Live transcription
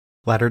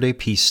Latter-day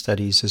Peace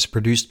Studies is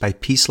produced by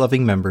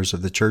peace-loving members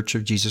of The Church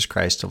of Jesus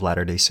Christ of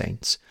Latter-day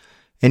Saints.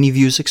 Any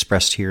views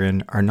expressed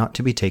herein are not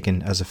to be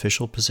taken as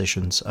official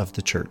positions of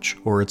the Church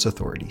or its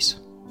authorities.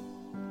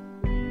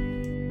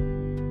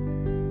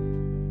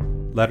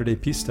 Latter-day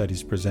Peace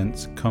Studies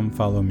presents Come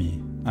Follow Me.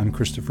 I'm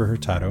Christopher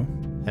Hurtado.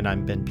 And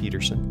I'm Ben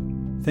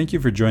Peterson. Thank you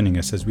for joining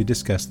us as we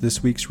discuss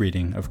this week's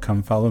reading of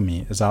Come Follow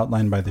Me as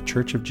outlined by The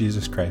Church of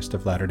Jesus Christ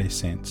of Latter-day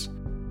Saints.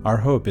 Our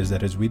hope is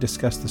that as we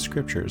discuss the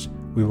Scriptures,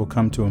 we will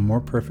come to a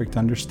more perfect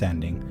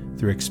understanding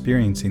through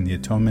experiencing the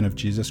atonement of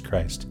Jesus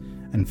Christ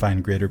and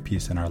find greater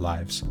peace in our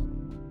lives.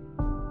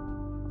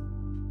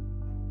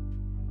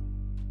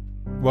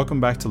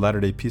 Welcome back to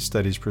Latter-day Peace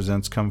Studies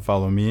presents Come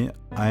Follow Me.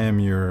 I am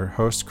your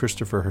host,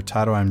 Christopher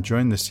Hurtado. I'm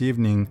joined this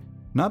evening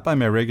not by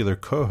my regular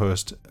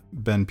co-host,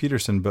 Ben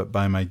Peterson, but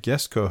by my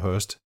guest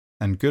co-host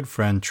and good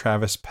friend,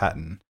 Travis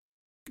Patton.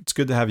 It's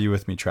good to have you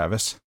with me,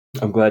 Travis.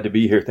 I'm glad to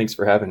be here. Thanks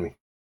for having me.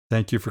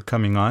 Thank you for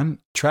coming on.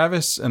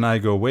 Travis and I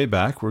go way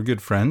back. We're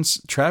good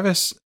friends.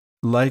 Travis,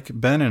 like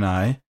Ben and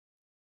I,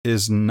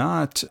 is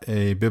not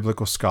a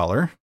biblical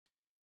scholar.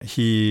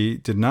 He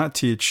did not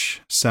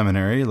teach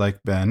seminary like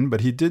Ben,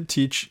 but he did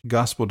teach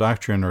gospel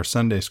doctrine or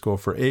Sunday school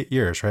for 8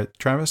 years, right,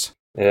 Travis?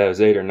 Yeah, it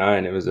was 8 or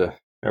 9. It was a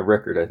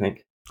record, I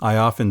think. I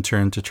often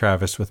turn to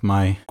Travis with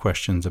my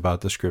questions about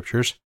the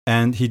Scriptures.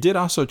 And he did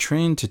also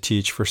train to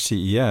teach for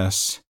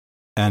CES.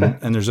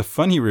 And there's a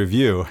funny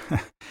review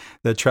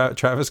that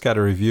Travis got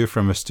a review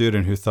from a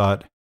student who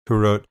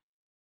wrote,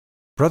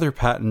 "Brother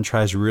Patton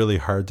tries really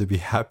hard to be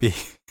happy."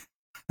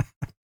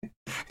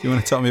 You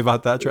want to tell me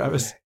about that,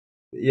 Travis?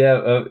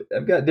 Yeah,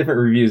 I've got different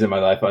reviews in my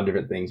life on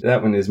different things.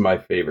 That one is my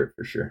favorite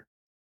for sure.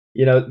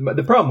 You know,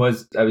 the problem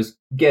was I was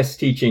guest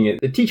teaching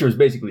it. The teacher was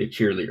basically a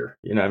cheerleader.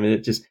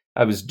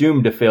 I was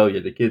doomed to failure.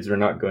 The kids were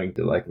not going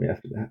to like me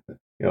after that. But,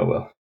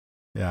 well.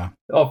 Yeah.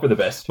 All for the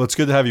best. Well, it's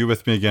good to have you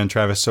with me again,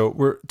 Travis.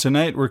 So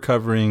tonight we're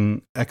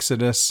covering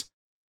Exodus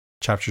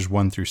chapters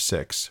 1 through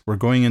 6. We're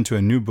going into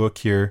a new book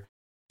here.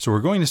 So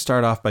we're going to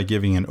start off by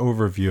giving an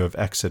overview of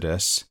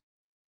Exodus.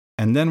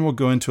 And then we'll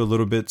go into a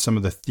little bit some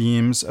of the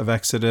themes of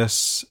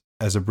Exodus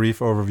as a brief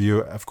overview.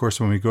 Of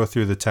course, when we go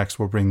through the text,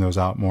 we'll bring those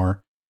out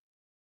more.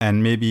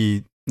 And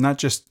maybe not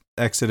just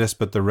Exodus,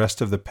 but the rest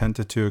of the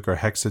Pentateuch or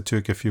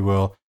Hexateuch, if you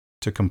will,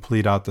 to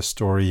complete out the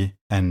story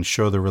and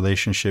show the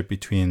relationship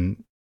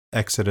between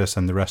Exodus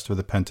and the rest of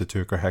the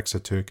Pentateuch or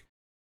Hexateuch.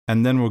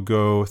 And then we'll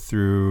go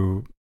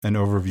through an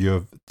overview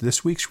of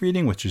this week's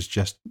reading, which is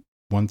just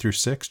 1 through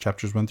 6,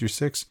 chapters 1 through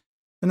 6.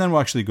 And then we'll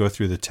actually go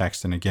through the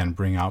text and again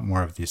bring out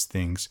more of these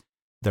things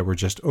that we're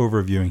just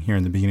overviewing here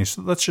in the beginning.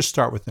 So let's just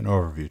start with an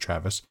overview,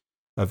 Travis,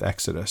 of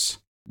Exodus.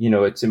 You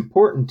know, it's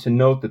important to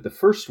note that the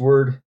first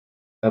word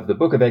of the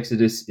book of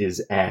Exodus is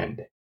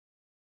 "and."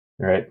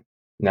 All right.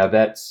 Now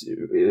that's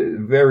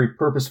very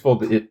purposeful.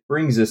 That it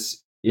brings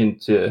us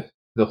into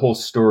the whole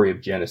story of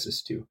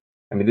Genesis too.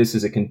 I mean, this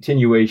is a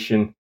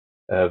continuation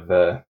of,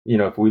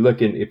 if we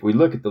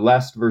look at the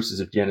last verses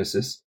of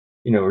Genesis,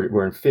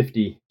 we're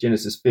in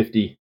Genesis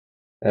 50,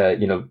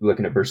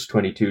 looking at verse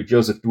 22.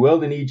 Joseph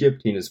dwelled in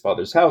Egypt, he and his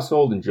father's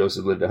household, and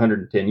Joseph lived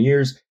 110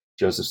 years.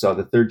 Joseph saw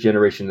the third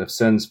generation of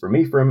sons from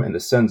Ephraim, and the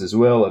sons as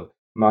well of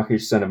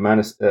Machish, son of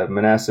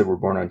Manasseh, were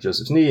born on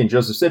Joseph's knee. And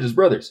Joseph said to his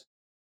brothers,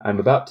 "I'm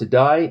about to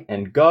die,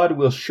 and God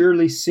will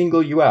surely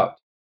single you out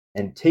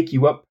and take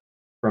you up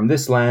from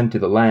this land to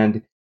the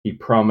land he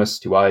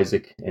promised to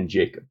Isaac and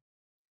Jacob."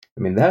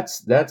 I mean,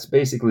 that's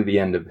basically the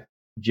end of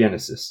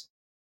Genesis,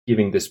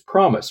 giving this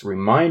promise,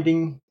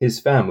 reminding his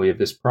family of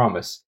this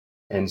promise.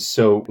 And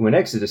so when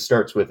Exodus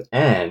starts with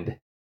 "and,"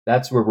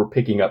 that's where we're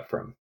picking up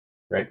from,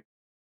 right?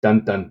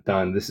 Dun, dun,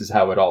 dun. This is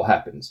how it all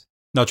happens.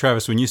 Now,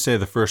 Travis, when you say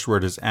the first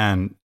word is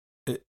 "and,"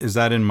 is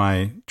that in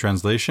my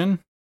translation?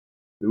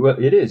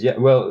 Well, it is, yeah.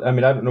 Well, I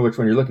mean, I don't know which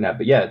one you're looking at,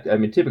 but yeah, I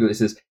mean, typically it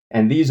says,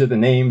 "and these are the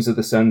names of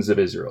the sons of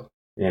Israel."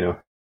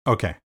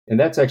 Okay. And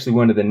that's actually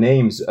one of the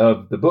names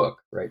of the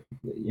book, right?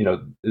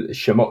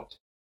 Shemot,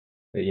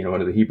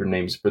 one of the Hebrew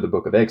names for the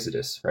book of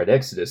Exodus, right?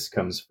 Exodus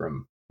comes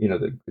from,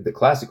 the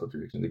classical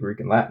tradition, the Greek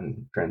and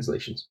Latin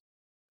translations.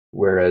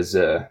 Whereas,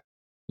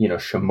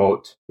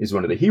 Shemot is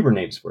one of the Hebrew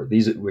names for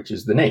it, which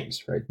is the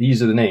names, right?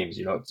 These are the names,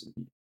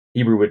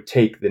 Hebrew would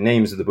take the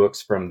names of the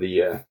books from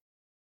the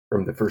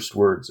first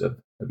words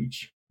of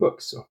each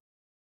book. So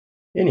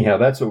anyhow,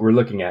 that's what we're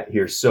looking at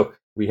here. So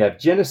we have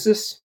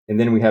Genesis, and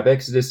then we have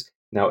Exodus.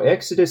 Now,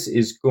 Exodus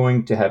is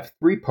going to have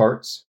 3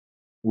 parts.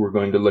 We're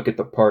going to look at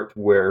the part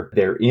where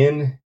they're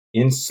in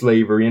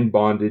slavery, in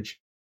bondage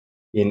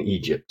in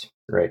Egypt,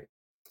 right?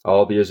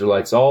 All the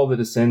Israelites, all the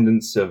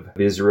descendants of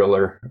Israel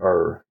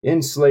are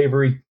in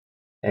slavery.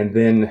 And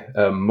then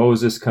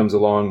Moses comes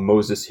along.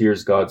 Moses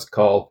hears God's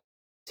call,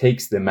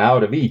 takes them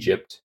out of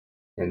Egypt,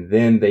 and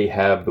then they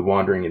have the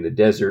wandering in the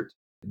desert.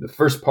 The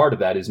first part of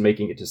that is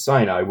making it to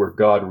Sinai, where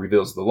God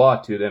reveals the law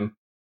to them.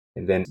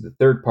 And then the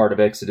third part of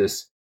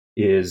Exodus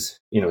is,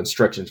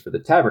 instructions for the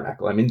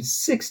tabernacle. I mean,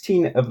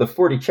 16 of the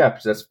 40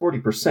 chapters, that's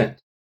 40%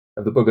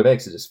 of the book of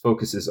Exodus,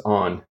 focuses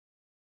on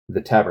the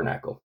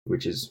tabernacle,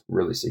 which is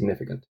really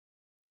significant.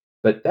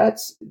 But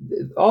that's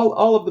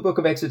all of the book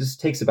of Exodus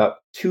takes about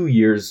 2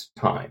 years'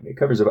 time. It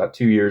covers about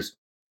 2 years.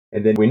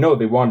 And then we know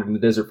they wandered in the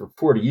desert for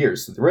 40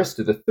 years. So the rest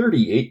of the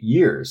 38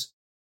 years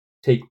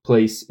take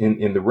place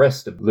in the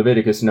rest of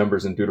Leviticus,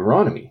 Numbers, and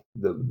Deuteronomy,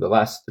 the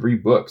last 3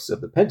 books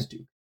of the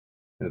Pentateuch.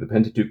 The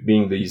Pentateuch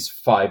being these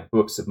 5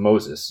 books of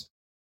Moses.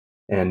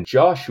 And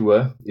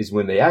Joshua is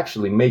when they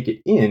actually make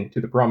it into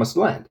the promised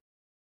land.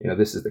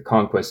 This is the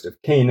conquest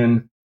of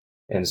Canaan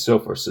and so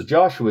forth. So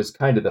Joshua is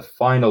kind of the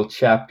final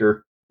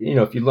chapter.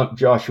 If you lump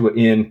Joshua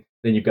in,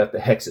 then you've got the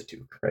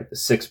Hexateuch, right? The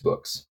 6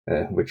 books,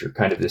 which are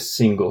kind of this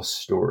single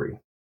story.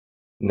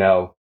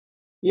 Now,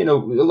 a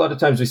lot of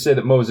times we say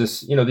that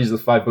Moses, these are the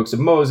 5 books of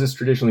Moses.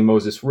 Traditionally,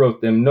 Moses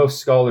wrote them. No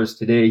scholars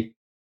today,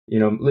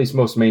 at least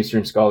most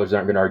mainstream scholars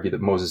aren't going to argue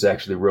that Moses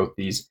actually wrote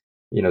these.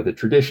 The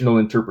traditional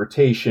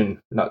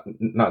interpretation, not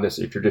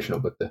necessarily traditional,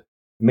 but the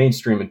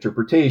mainstream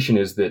interpretation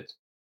is that,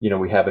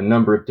 we have a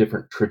number of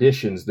different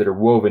traditions that are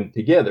woven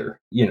together,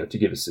 to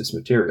give us this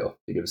material,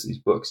 to give us these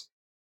books.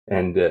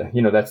 And,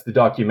 that's the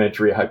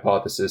documentary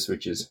hypothesis,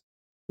 which is,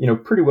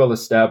 pretty well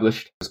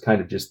established. It's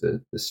kind of just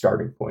the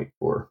starting point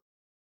for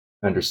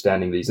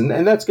understanding these. And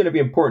that's going to be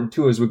important,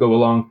 too, as we go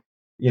along.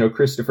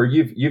 Christopher,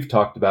 you've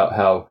talked about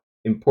how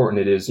important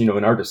it is, in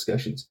our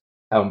discussions,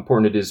 how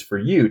important it is for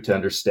you to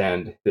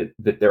understand that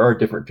there are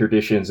different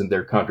traditions and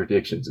there are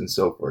contradictions and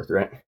so forth,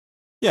 right?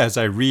 Yeah, as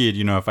I read,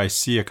 if I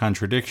see a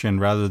contradiction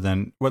rather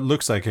than what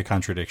looks like a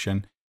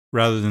contradiction,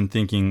 rather than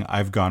thinking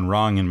I've gone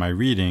wrong in my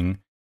reading,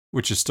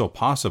 which is still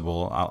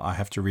possible, I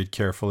have to read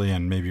carefully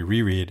and maybe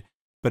reread,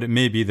 but it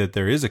may be that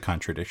there is a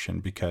contradiction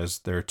because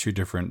there are 2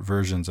 different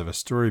versions of a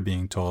story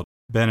being told.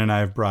 Ben and I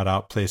have brought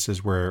out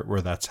places where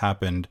that's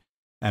happened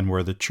and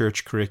where the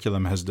church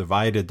curriculum has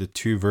divided the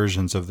 2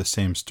 versions of the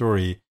same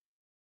story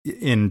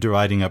in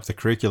dividing up the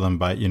curriculum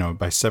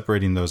by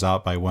separating those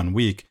out by 1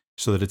 week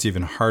so that it's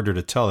even harder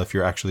to tell if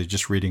you're actually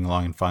just reading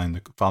along and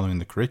following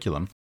the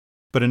curriculum.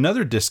 But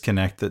another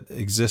disconnect that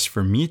exists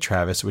for me,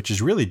 Travis, which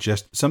is really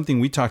just something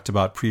we talked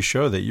about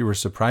pre-show that you were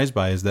surprised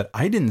by, is that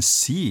I didn't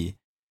see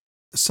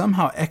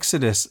somehow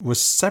Exodus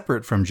was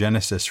separate from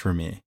Genesis for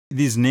me.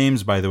 These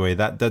names, by the way,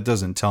 that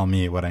doesn't tell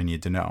me what I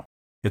need to know.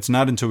 It's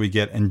not until we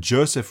get, and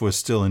Joseph was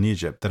still in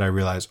Egypt, that I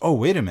realize, oh,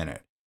 wait a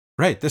minute.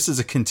 Right, this is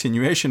a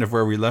continuation of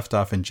where we left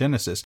off in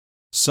Genesis.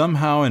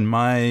 Somehow in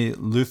my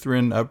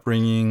Lutheran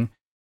upbringing,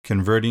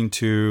 converting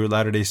to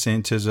Latter-day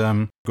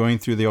Saintism, going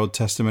through the Old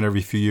Testament every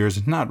few years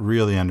and not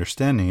really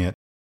understanding it,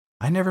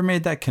 I never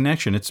made that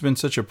connection. It's been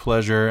such a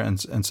pleasure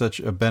and such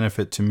a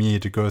benefit to me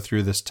to go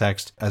through this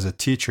text as a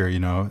teacher.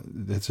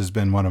 This has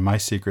been one of my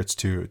secrets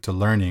to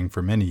learning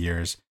for many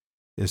years,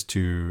 is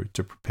to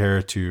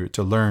prepare to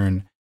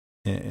learn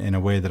in a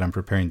way that I'm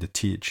preparing to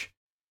teach.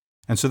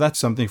 And so that's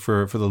something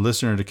for the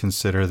listener to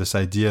consider, this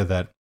idea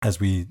that as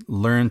we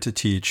learn to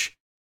teach,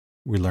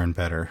 we learn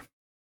better.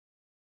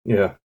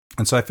 Yeah.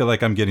 And so I feel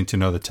like I'm getting to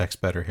know the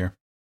text better here.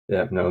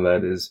 Yeah, no,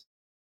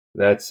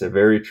 that's a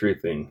very true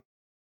thing.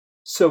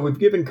 So we've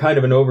given kind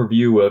of an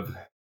overview of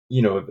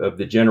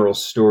the general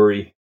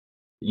story.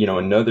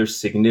 Another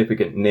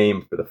significant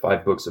name for the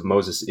 5 books of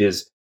Moses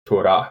is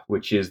Torah,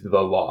 which is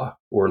the law,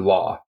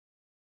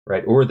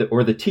 right? Or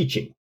the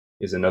teaching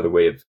is another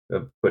way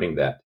of putting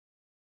that.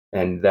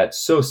 And that's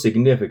so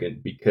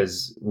significant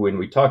because when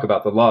we talk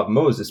about the law of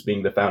Moses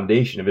being the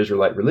foundation of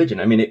Israelite religion,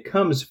 it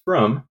comes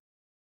from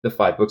the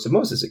 5 books of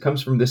Moses. It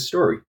comes from this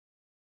story.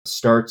 It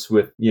starts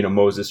with,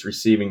 Moses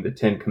receiving the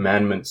 10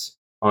 commandments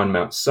on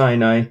Mount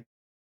Sinai.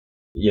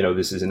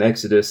 This is in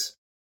Exodus.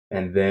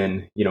 And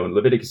then, in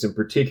Leviticus in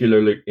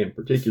particular,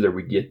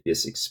 we get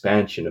this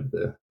expansion of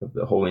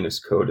the holiness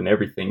code and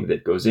everything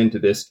that goes into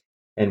this.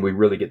 And we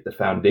really get the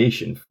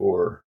foundation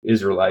for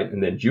Israelite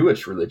and then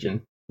Jewish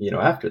religion,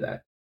 after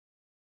that.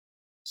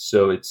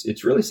 So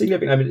it's really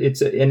significant.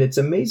 It's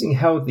amazing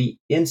how the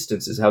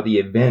instances, how the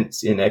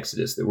events in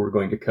Exodus that we're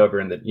going to cover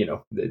and that,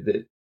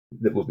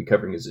 that we'll be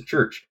covering as a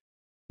church,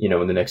 in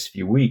the next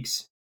few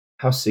weeks,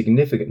 how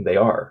significant they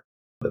are.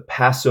 The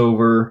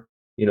Passover,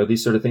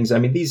 these sort of things.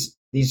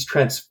 These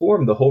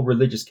transform the whole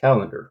religious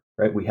calendar,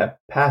 right? We have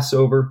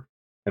Passover.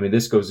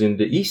 This goes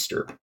into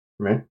Easter,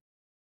 right?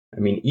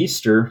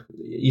 Easter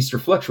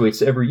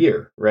fluctuates every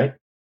year, right?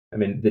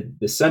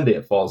 The Sunday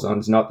it falls on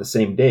is not the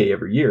same day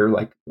every year,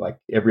 like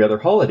every other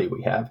holiday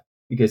we have,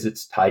 because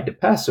it's tied to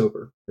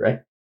Passover,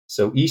 right?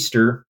 So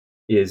Easter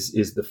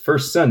is the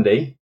first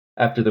Sunday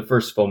after the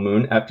first full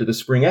moon after the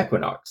spring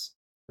equinox,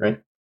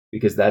 right?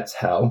 Because that's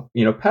how,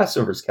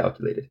 Passover is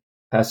calculated.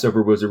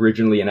 Passover was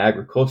originally an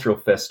agricultural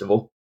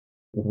festival.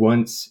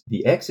 Once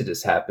the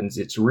Exodus happens,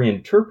 it's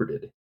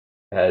reinterpreted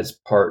as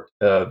part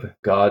of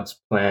God's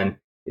plan.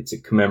 It's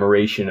a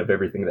commemoration of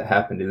everything that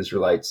happened to the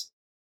Israelites.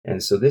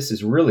 And so this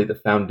is really the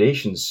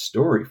foundation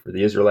story for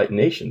the Israelite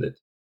nation, that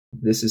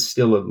this is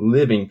still a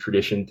living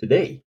tradition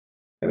today.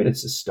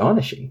 It's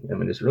astonishing.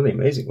 It's really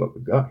amazing what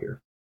we've got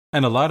here.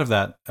 And a lot of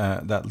that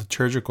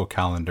liturgical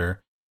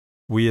calendar,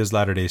 we as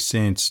Latter-day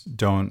Saints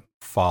don't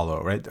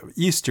follow, right?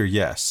 Easter,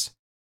 yes.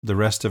 The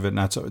rest of it,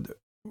 not so.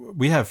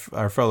 We have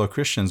our fellow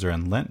Christians are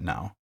in Lent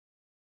now.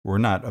 we're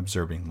not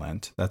observing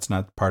Lent. That's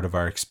not part of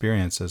our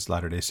experience as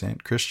Latter-day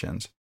Saint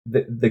Christians.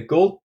 The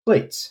gold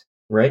plates,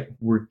 right,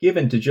 were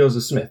given to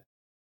Joseph Smith,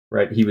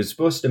 right? He was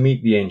supposed to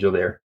meet the angel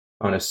there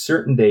on a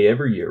certain day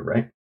every year,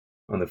 right?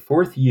 On the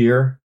fourth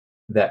year,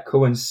 that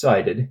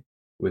coincided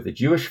with a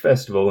Jewish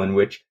festival in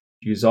which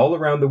Jews all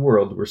around the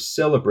world were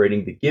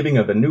celebrating the giving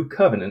of a new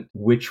covenant,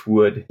 which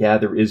would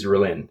gather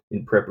Israel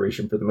in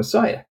preparation for the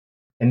Messiah.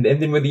 And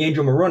then when the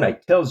angel Moroni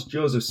tells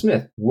Joseph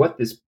Smith what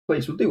this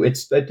place will do,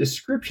 it's a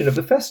description of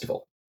the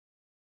festival.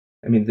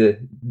 I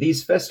mean,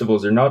 these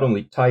festivals are not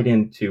only tied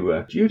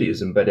into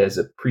Judaism, but as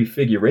a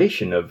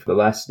prefiguration of the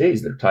last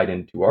days, they're tied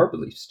into our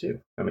beliefs too.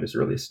 I mean, it's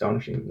really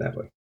astonishing in that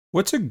way.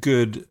 What's a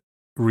good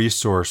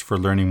resource for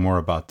learning more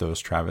about those,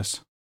 Travis?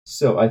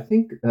 So I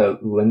think,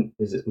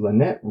 is it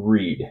Lynette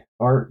Reed?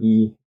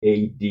 Reade,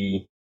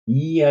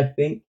 I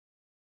think.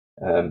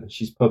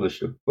 She's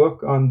published a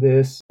book on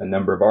this, a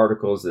number of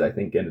articles that I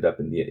think ended up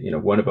in the,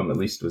 one of them at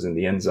least was in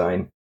the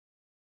Ensign.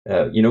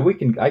 I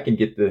can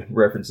get the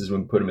references. We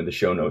can put them in the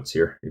show notes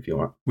here if you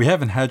want. We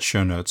haven't had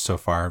show notes so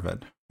far,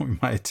 but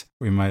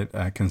we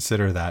might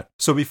consider that.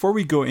 So before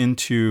we go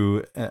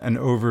into an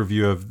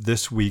overview of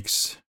this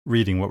week's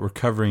reading, what we're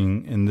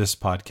covering in this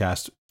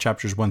podcast,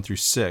 chapters 1 through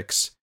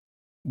 6,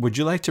 would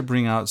you like to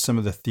bring out some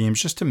of the themes,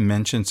 just to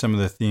mention some of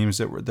the themes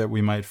that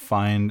we might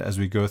find as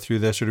we go through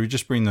this, or do we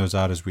just bring those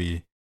out as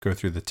we go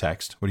through the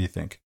text? What do you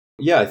think?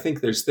 Yeah, I think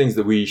there's things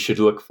that we should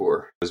look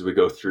for as we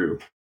go through,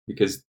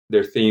 because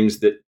they're themes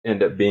that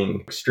end up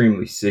being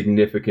extremely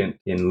significant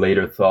in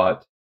later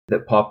thought,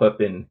 that pop up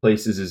in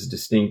places as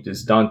distinct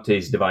as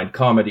Dante's Divine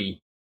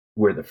Comedy,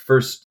 where the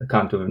first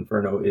canto of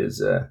Inferno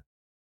is,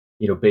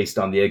 based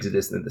on the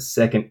Exodus, and then the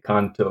second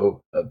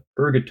canto of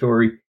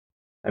Purgatory.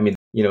 I mean,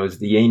 as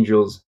the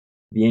angels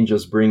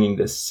bringing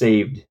the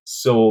saved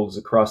souls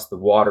across the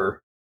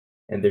water,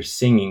 and they're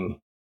singing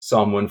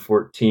Psalm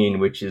 114,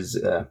 which is,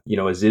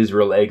 as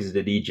Israel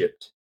exited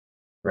Egypt,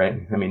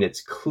 right? I mean,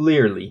 it's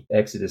clearly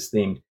Exodus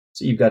themed.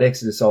 So you've got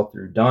Exodus all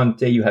through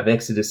Dante. You have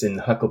Exodus in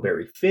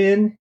Huckleberry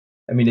Finn.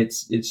 I mean,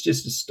 it's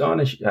just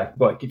astonishing. I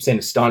keep saying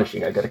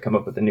astonishing. I got to come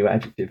up with a new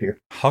adjective here.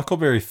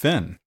 Huckleberry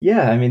Finn.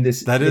 Yeah, I mean,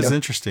 that is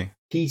interesting.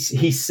 He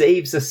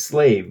saves a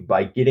slave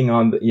by getting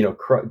on the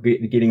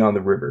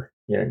river,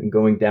 and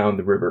going down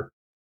the river,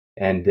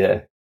 and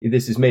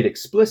this is made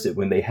explicit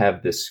when they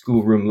have this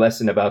schoolroom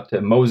lesson about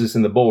Moses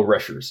and the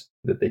bulrushers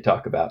that they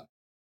talk about.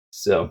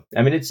 So,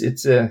 I mean, it's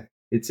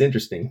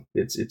interesting.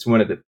 It's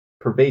one of the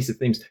pervasive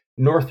themes.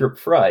 Northrop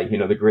Frye,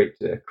 the great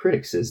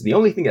critic, says the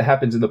only thing that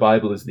happens in the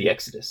Bible is the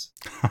Exodus.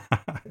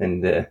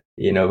 And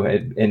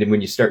and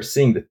when you start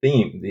seeing the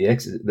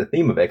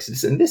theme of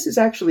Exodus, and this is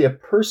actually a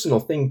personal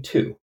thing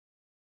too.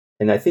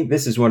 And I think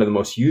this is one of the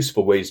most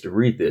useful ways to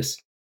read this.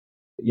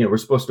 We're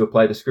supposed to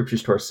apply the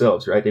scriptures to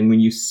ourselves, right? And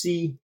when you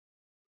see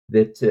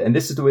that, and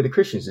this is the way the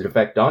Christians did. In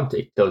fact,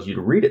 Dante tells you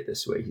to read it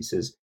this way. He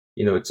says,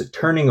 it's a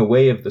turning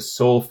away of the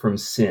soul from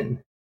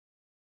sin.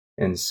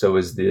 And so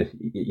as the,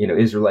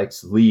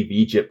 Israelites leave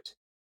Egypt,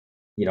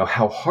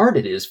 how hard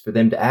it is for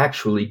them to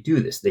actually do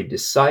this. They've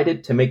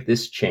decided to make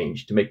this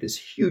change, to make this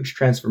huge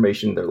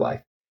transformation in their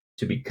life,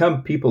 to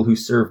become people who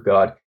serve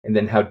God, and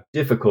then how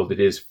difficult it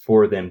is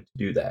for them to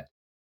do that.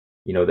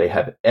 They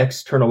have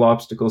external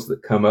obstacles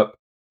that come up.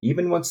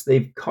 Even once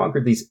they've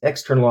conquered these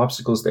external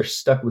obstacles, they're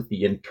stuck with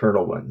the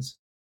internal ones,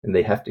 and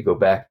they have to go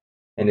back.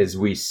 And as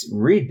we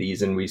read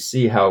these and we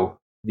see how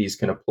these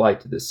can apply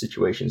to the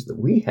situations that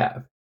we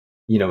have,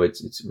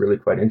 it's really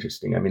quite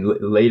interesting. I mean,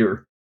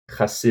 later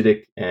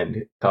Hasidic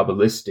and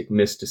Kabbalistic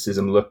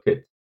mysticism look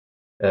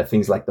at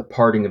things like the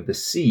parting of the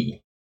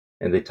sea,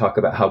 and they talk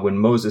about how when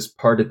Moses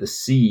parted the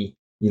sea,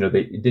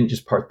 they didn't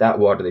just part that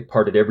water, they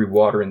parted every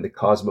water in the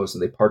cosmos,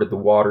 and they parted the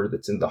water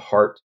that's in the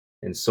heart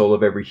and soul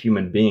of every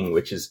human being,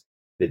 which is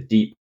the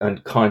deep,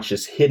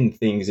 unconscious, hidden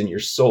things in your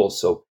soul.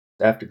 So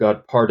after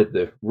God parted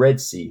the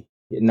Red Sea,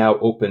 it now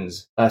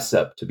opens us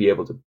up to be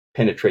able to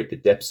penetrate the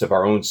depths of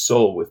our own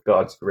soul with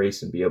God's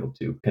grace and be able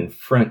to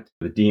confront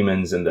the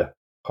demons and the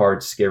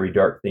hard, scary,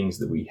 dark things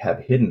that we have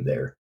hidden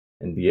there,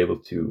 and be able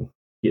to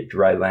get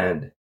dry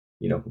land,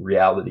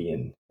 reality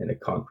in a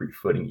concrete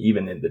footing,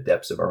 even in the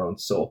depths of our own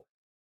soul.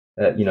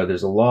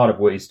 There's a lot of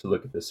ways to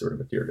look at this sort of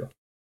material.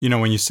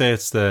 When you say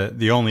it's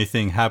the only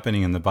thing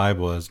happening in the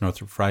Bible, as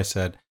Northrop Frye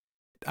said,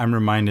 I'm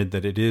reminded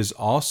that it is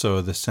also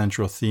the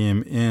central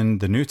theme in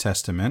the New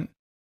Testament.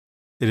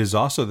 It is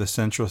also the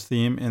central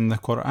theme in the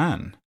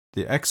Quran.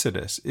 The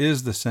Exodus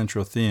is the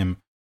central theme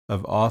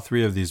of all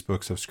three of these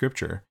books of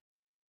Scripture.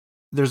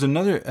 There's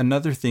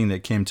another thing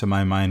that came to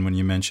my mind when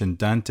you mentioned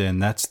Dante,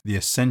 and that's the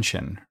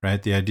ascension,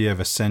 right? The idea of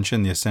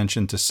ascension, the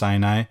ascension to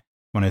Sinai.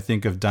 When I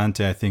think of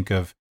Dante, I think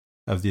of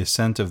the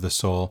ascent of the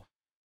soul.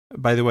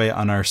 By the way,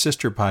 on our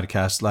sister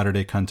podcast,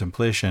 Latter-day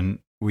Contemplation,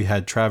 we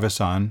had Travis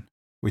on.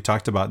 We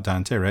talked about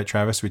Dante, right,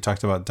 Travis? We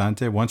talked about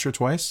Dante once or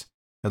twice,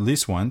 at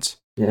least once.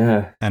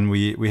 Yeah. And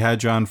we had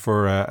John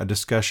for a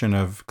discussion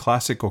of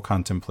classical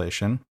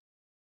contemplation.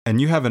 And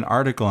you have an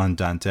article on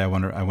Dante I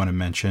want to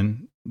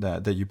mention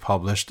that you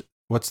published.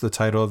 What's the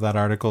title of that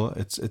article?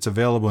 It's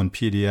available in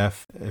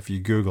PDF if you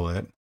Google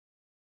it.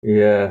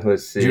 Yeah,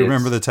 let's see. Do you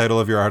remember the title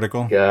of your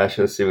article? Gosh,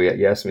 let's see.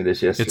 You asked me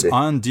this yesterday. It's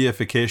on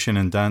deification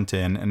in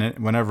Dante, and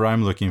whenever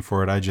I'm looking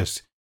for it, I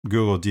just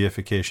Google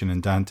deification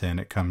in Dante, and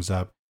it comes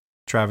up.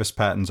 Travis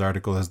Patton's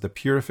article is The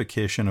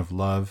Purification of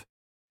Love,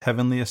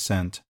 Heavenly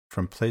Ascent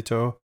from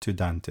Plato to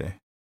Dante,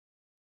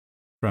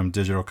 from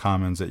Digital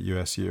Commons at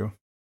USU.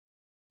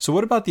 So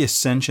what about the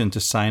ascension to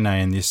Sinai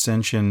and the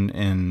ascension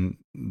in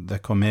the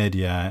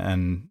Commedia?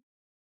 And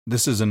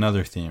this is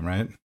another theme,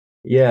 right?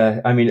 Yeah,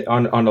 I mean,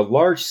 on a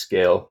large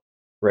scale,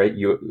 right?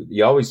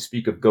 You always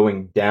speak of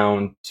going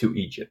down to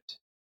Egypt,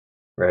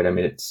 right? I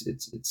mean,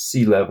 it's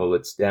sea level,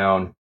 it's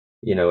down.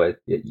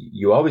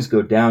 You always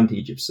go down to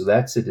Egypt, so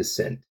that's a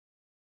descent,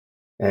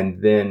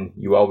 and then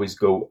you always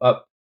go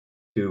up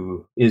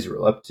to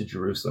Israel, up to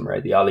Jerusalem,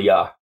 right? The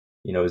Aliyah,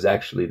 is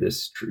actually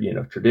this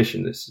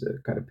tradition, this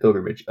kind of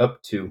pilgrimage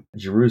up to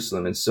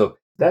Jerusalem, and so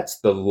that's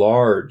the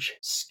large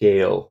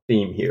scale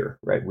theme here,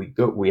 right?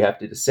 We have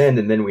to descend,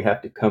 and then we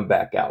have to come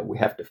back out. We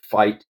have to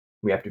fight.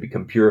 We have to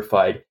become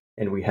purified,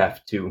 and we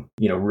have to,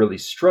 really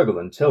struggle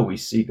until we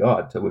see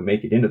God, till we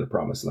make it into the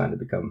promised land and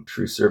become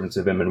true servants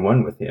of Him and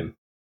one with Him.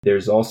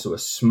 There's also a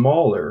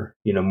smaller,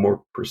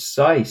 more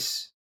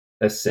precise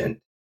ascent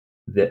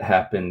that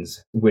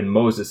happens when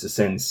Moses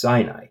ascends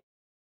Sinai.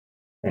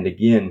 And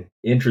again,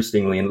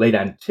 interestingly, in late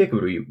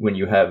antiquity, when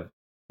you have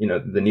the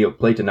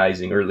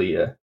Neoplatonizing early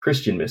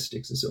Christian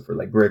mystics and so forth,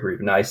 like Gregory of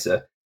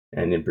Nyssa,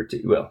 and in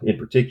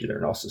particular,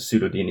 and also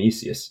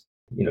Pseudo-Dionysius,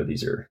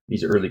 these are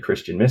early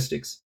Christian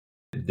mystics.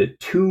 The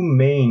two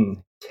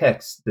main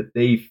texts that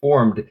they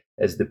formed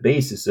as the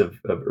basis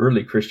of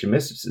early Christian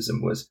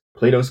mysticism was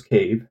Plato's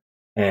Cave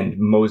and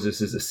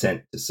Moses'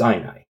 ascent to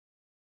Sinai.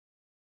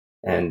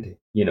 And,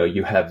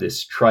 you have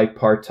this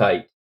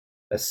tripartite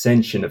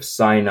ascension of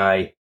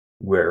Sinai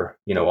where,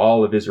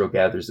 all of Israel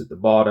gathers at the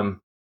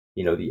bottom.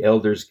 The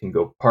elders can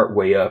go part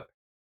way up,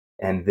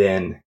 and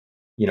then,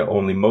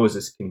 only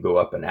Moses can go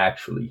up and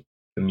actually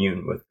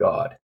commune with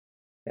God.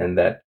 And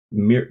that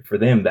for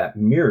them, that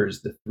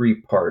mirrors the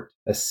three-part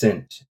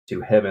ascent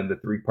to heaven, the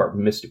three-part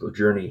mystical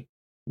journey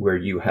where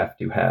you have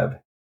to have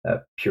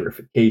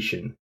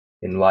purification,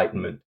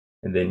 enlightenment,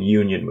 and then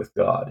union with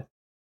God.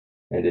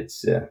 And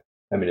it's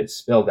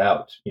spelled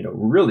out,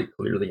 really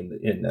clearly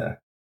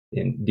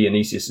in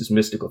Dionysius's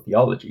mystical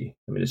theology.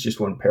 I mean, it's just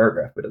one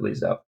paragraph, but it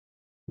lays out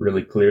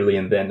really clearly.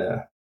 And then,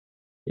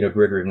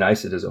 Gregory of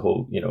Nyssa does a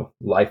whole,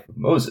 life of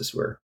Moses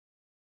where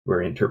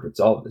he interprets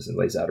all of this and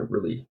lays out a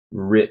really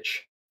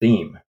rich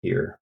theme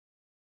here.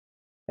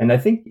 And I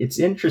think it's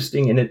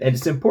interesting, and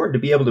it's important to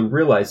be able to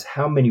realize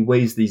how many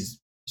ways these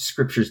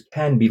scriptures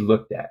can be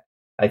looked at.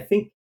 I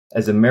think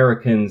as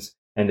Americans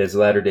and as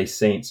Latter-day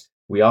Saints,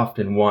 we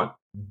often want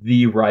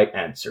the right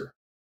answer,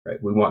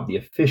 right? We want the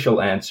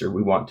official answer.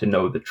 We want to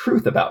know the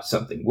truth about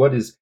something. What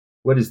is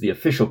the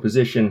official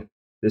position?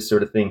 This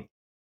sort of thing.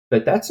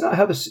 But that's not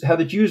how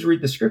the Jews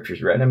read the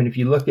scriptures, right? I mean, if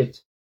you look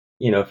at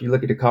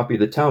a copy of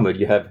the Talmud,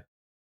 you have,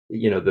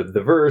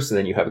 the verse, and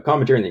then you have a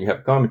commentary, and then you have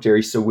a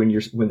commentary. So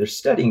when they're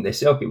studying, they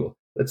say, okay, well,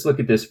 let's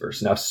look at this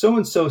verse. Now, so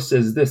and so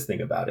says this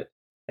thing about it,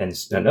 and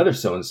another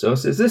so and so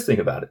says this thing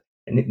about it,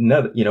 and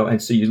another,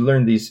 and so you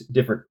learn these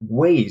different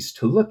ways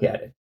to look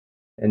at it,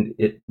 and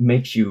it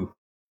makes you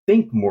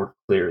think more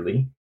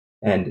clearly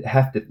and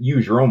have to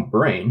use your own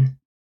brain,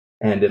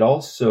 and it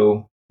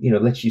also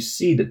lets you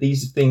see that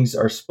these things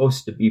are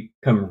supposed to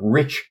become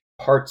rich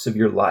parts of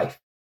your life,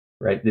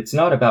 right? It's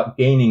not about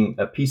gaining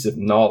a piece of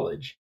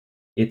knowledge.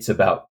 It's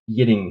about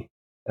getting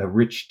a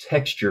rich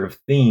texture of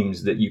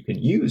themes that you can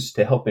use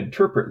to help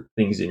interpret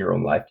things in your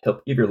own life, to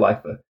help give your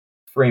life a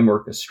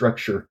framework, a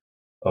structure,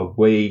 a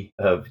way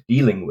of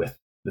dealing with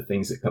the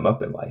things that come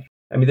up in life.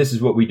 I mean, this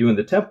is what we do in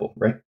the temple,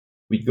 right?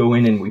 We go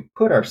in and we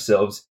put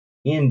ourselves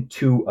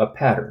into a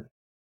pattern.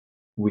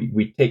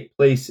 We take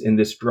place in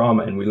this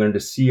drama, and we learn to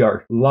see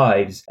our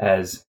lives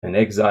as an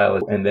exile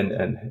and then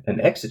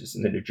an exodus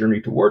and then a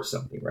journey towards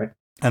something, right?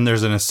 And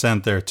there's an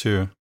ascent there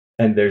too.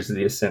 And there's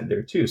the ascent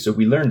there too. So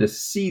we learn to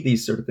see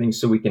these sort of things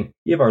so we can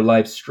give our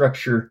lives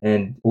structure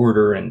and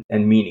order and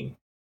meaning.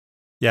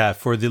 Yeah,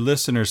 for the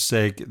listener's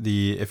sake,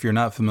 if you're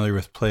not familiar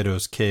with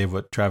Plato's Cave,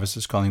 what Travis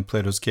is calling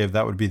Plato's Cave,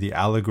 that would be the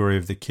allegory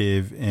of the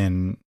cave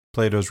in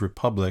Plato's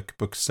Republic,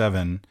 Book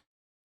 7,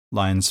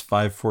 lines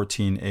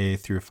 514a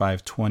through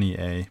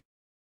 520a.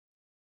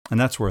 And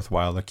that's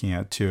worthwhile looking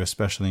at too,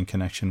 especially in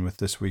connection with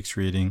this week's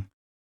reading.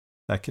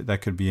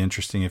 That could be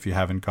interesting if you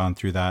haven't gone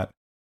through that.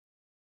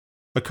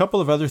 A couple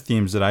of other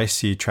themes that I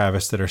see,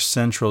 Travis, that are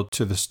central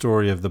to the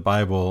story of the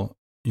Bible,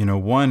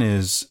 one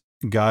is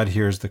God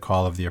hears the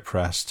call of the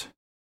oppressed.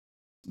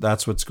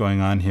 That's what's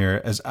going on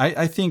here. As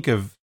I think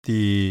of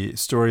the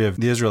story of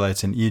the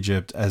Israelites in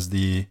Egypt as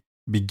the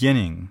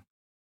beginning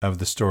of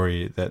the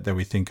story that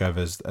we think of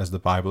as the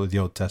Bible, the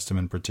Old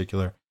Testament in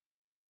particular.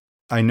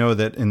 I know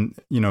that in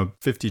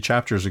 50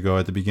 chapters ago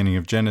at the beginning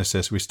of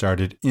Genesis, we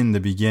started in the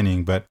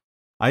beginning, but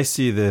I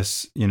see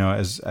this,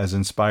 as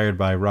inspired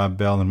by Rob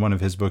Bell in one of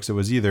his books. It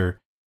was either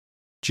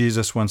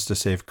Jesus Wants to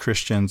Save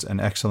Christians, an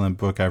excellent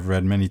book I've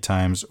read many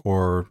times,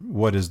 or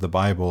What is the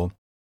Bible?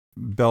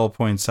 Bell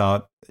points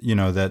out,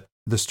 that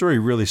the story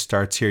really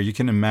starts here. You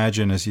can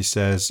imagine, as he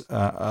says,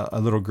 a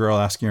little girl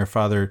asking her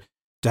father,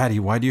 "Daddy,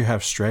 why do you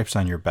have stripes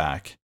on your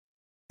back?"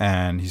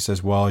 And he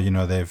says, "Well,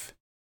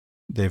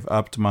 they've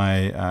upped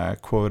my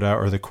quota,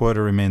 or the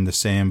quota remained the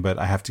same, but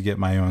I have to get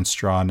my own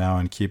straw now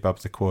and keep up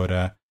the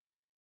quota."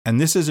 And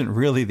this isn't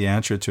really the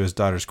answer to his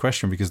daughter's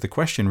question, because the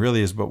question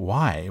really is, but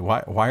why?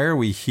 Why are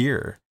we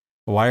here?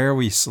 Why are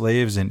we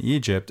slaves in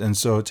Egypt? And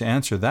so to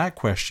answer that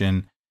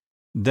question,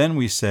 then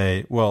we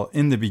say, well,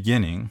 in the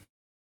beginning,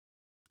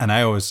 and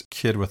I always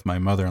kid with my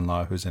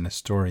mother-in-law, who's an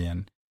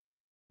historian,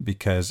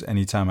 because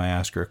anytime I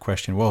ask her a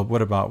question, well,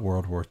 what about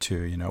World War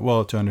II?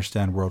 Well, to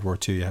understand World War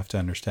II, you have to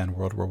understand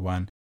World War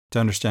I. To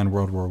understand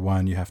World War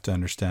I, you have to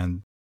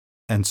understand,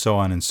 and so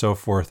on and so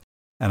forth.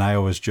 And I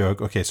always joke,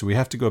 okay, so we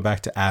have to go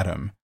back to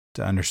Adam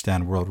to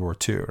understand World War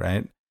II,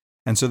 right?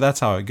 And so that's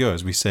how it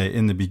goes. We say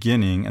in the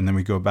beginning, and then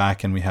we go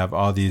back and we have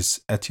all these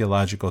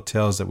etiological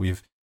tales that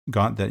we've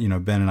got, that,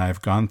 Ben and I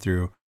have gone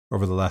through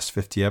over the last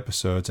 50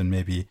 episodes, and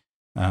maybe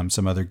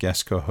some other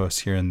guest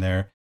co-hosts here and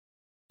there,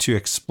 to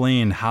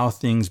explain how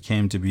things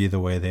came to be the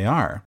way they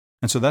are.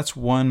 And so that's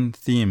one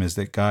theme, is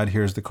that God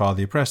hears the call of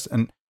the oppressed.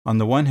 And on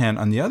the one hand,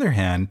 on the other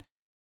hand,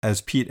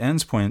 as Pete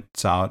Enns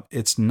points out,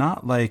 it's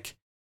not like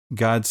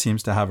God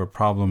seems to have a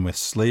problem with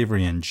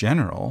slavery in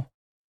general.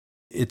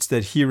 It's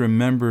that he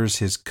remembers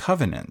his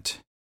covenant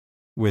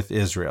with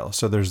Israel.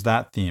 So there's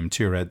that theme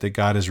too, right? That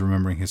God is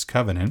remembering his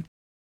covenant.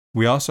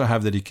 We also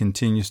have that he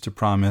continues to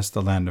promise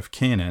the land of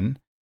Canaan,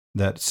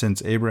 that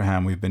since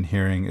Abraham, we've been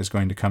hearing, is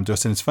going to come to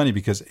us. And it's funny,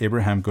 because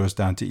Abraham goes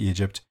down to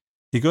Egypt.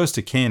 He goes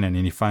to Canaan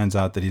and he finds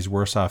out that he's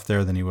worse off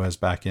there than he was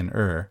back in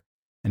Ur.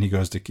 And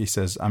he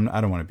says,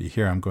 I don't want to be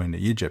here. I'm going to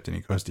Egypt. And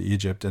he goes to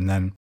Egypt. And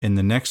then in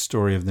the next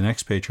story of the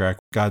next patriarch,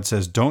 God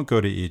says, don't go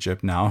to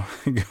Egypt now,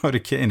 go to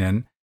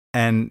Canaan.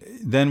 And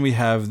then we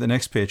have the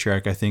next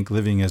patriarch, I think,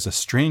 living as a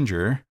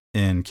stranger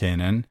in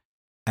Canaan.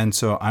 And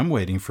so I'm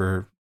waiting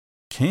for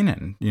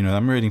Canaan.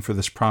 I'm waiting for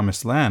this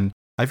promised land.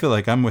 I feel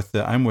like I'm with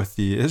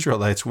the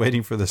Israelites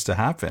waiting for this to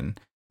happen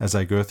as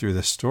I go through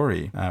this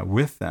story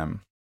with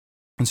them.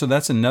 And so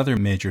that's another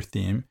major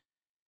theme.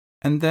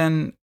 And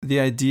then the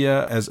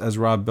idea, as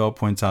Rob Bell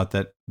points out,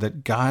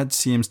 that God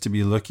seems to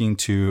be looking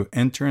to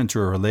enter into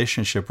a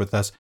relationship with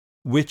us,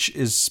 which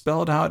is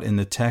spelled out in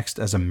the text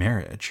as a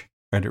marriage.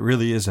 Right? It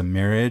really is a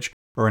marriage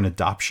or an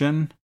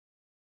adoption,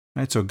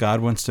 right? So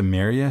God wants to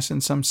marry us in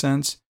some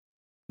sense.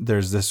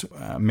 There's this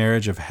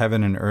marriage of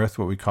heaven and earth,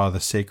 what we call the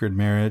sacred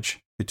marriage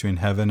between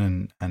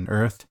heaven and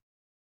earth.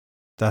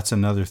 That's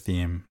another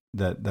theme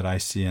that I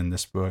see in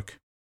this book.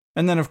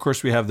 And then, of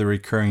course, we have the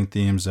recurring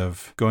themes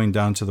of going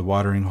down to the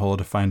watering hole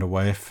to find a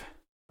wife.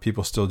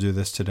 People still do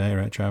this today,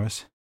 right,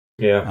 Travis?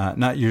 Yeah.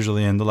 Not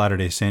usually in the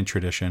Latter-day Saint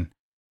tradition.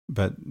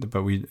 But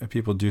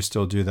people do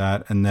still do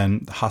that. And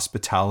then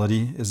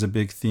hospitality is a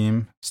big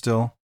theme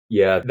still.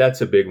 Yeah, that's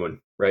a big one,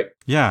 right?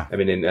 Yeah. I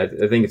mean, I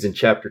think it's in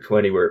chapter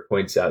 20 where it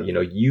points out,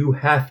 you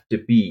have to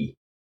be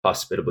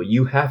hospitable.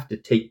 You have to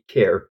take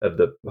care of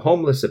the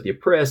homeless, of the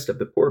oppressed, of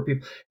the poor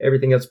people,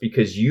 everything else,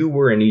 because you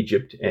were in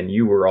Egypt and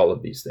you were all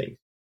of these things.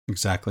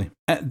 Exactly.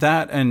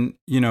 That, and,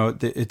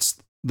 it's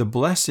the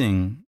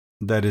blessing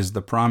that is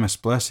the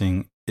promised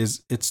blessing.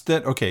 It's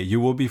that, okay, you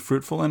will be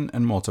fruitful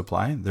and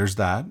multiply. There's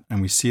that.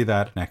 And we see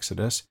that in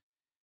Exodus.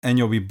 And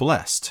you'll be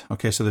blessed.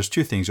 Okay, so there's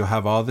two things. You'll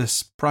have all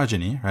this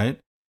progeny, right?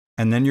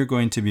 And then you're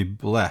going to be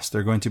blessed.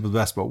 They're going to be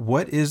blessed. But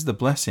what is the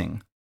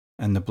blessing?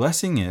 And the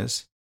blessing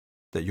is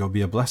that you'll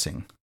be a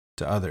blessing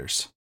to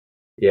others.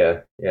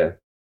 Yeah.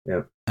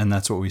 And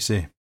that's what we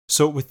see.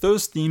 So with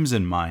those themes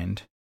in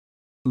mind,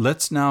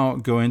 let's now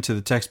go into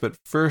the text. But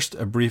first,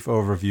 a brief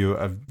overview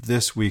of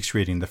this week's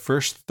reading, the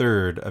first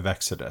third of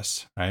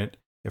Exodus, right?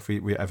 If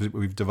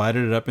we've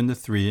divided it up into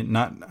three,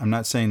 I'm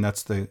not saying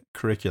that's the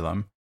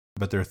curriculum,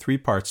 but there are three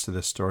parts to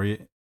this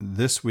story.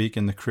 This week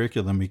in the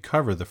curriculum, we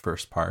cover the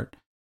first part.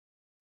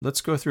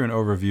 Let's go through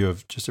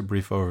just a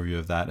brief overview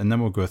of that, and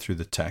then we'll go through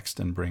the text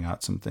and bring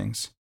out some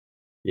things.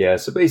 Yeah,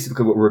 so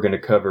basically what we're going to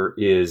cover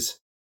is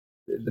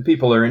the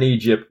people are in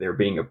Egypt, they're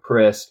being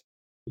oppressed.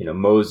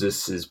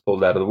 Moses is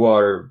pulled out of the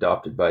water,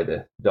 adopted by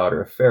the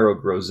daughter of Pharaoh,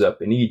 grows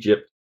up in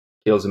Egypt,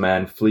 kills a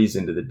man, flees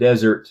into the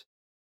desert.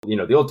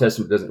 The Old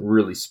Testament doesn't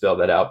really spell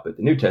that out, but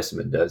the New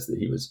Testament does, that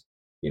he was,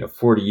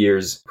 40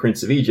 years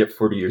Prince of Egypt,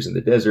 40 years in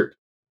the desert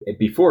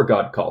before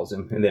God calls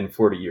him, and then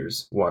 40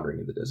 years wandering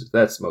in the desert.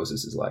 That's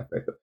Moses' life,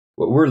 right? But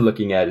what we're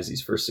looking at is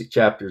these first 6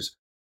 chapters.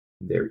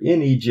 They're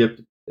in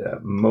Egypt.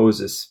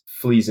 Moses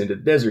flees into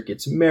the desert,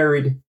 gets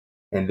married,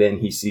 and then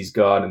he sees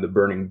God in the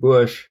burning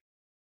bush.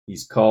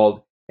 He's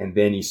called, and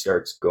then he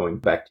starts going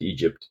back to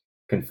Egypt,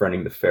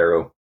 confronting the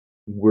Pharaoh.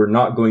 We're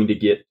not going to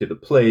get to the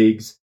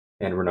plagues,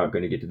 and we're not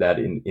going to get to that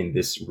in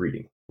this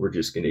reading. We're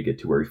just going to get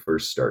to where he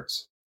first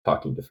starts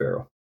talking to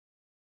Pharaoh.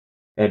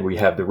 And we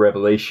have the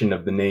revelation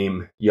of the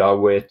name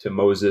Yahweh to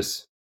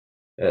Moses,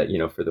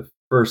 for the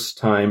first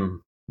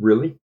time,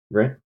 really,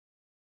 right?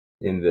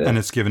 And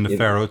it's given to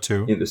Pharaoh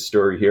too. In the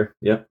story here,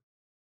 yeah.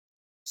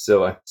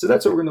 So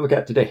that's what we're going to look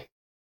at today.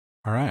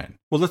 All right.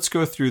 Well, let's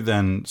go through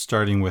then,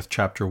 starting with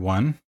chapter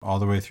 1 all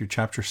the way through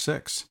chapter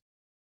 6.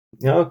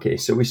 Okay,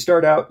 so we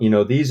start out,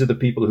 these are the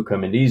people who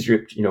come into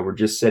Egypt. We're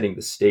just setting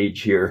the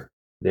stage here.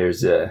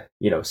 There's,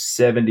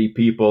 70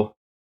 people.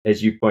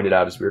 As you pointed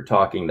out as we were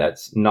talking,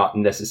 that's not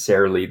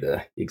necessarily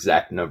the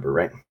exact number,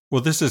 right?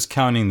 Well, this is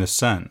counting the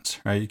sons,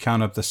 right? You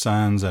count up the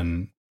sons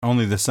and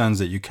only the sons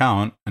that you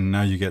count, and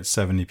now you get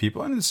 70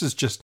 people. And this is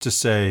just to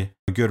say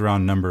a good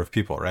round number of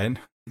people, right?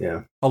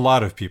 Yeah. A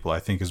lot of people, I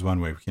think, is one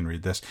way we can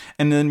read this.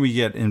 And then we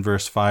get in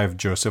verse 5,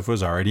 Joseph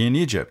was already in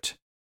Egypt.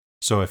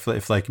 So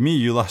if like me,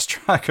 you lost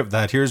track of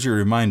that, here's your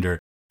reminder.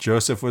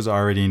 Joseph was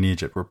already in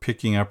Egypt. We're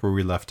picking up where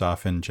we left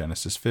off in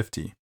Genesis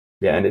 50.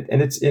 Yeah,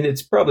 and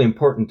it's probably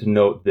important to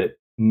note that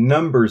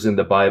numbers in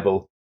the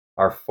Bible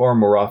are far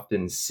more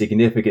often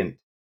significant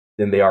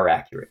than they are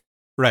accurate.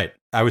 Right.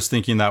 I was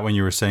thinking that when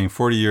you were saying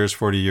 40 years,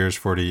 40 years,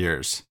 40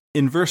 years.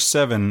 In verse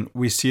 7,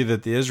 we see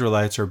that the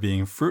Israelites are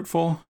being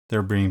fruitful.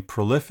 They're being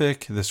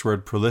prolific. This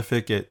word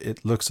prolific,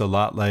 it looks a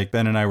lot like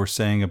Ben and I were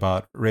saying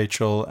about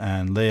Rachel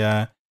and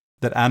Leah,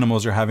 that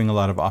animals are having a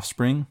lot of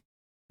offspring,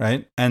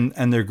 right?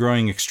 And they're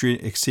growing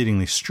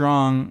exceedingly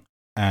strong,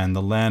 and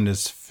the land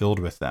is filled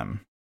with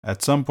them.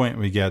 At some point,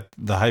 we get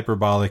the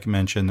hyperbolic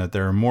mention that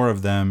there are more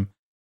of them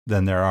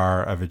than there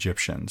are of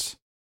Egyptians,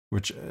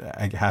 which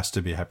has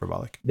to be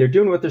hyperbolic. They're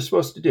doing what they're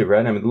supposed to do,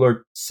 right? I mean, the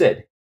Lord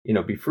said,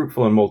 be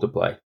fruitful and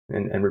multiply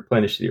and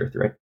replenish the earth,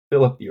 right?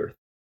 Fill up the earth.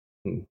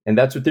 And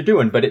that's what they're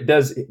doing, but it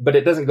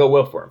doesn't go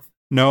well for them.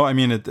 No, I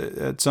mean,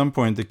 at some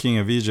point, the king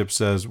of Egypt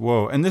says,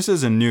 whoa, and this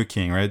is a new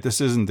king, right?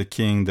 This isn't the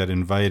king that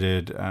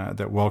invited,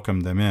 that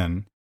welcomed them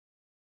in.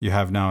 You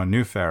have now a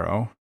new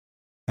Pharaoh.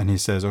 And he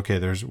says, okay,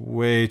 there's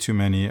way too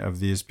many of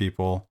these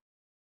people.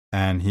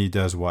 And he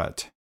does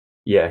what?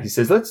 Yeah, he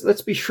says,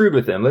 let's be shrewd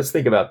with them. Let's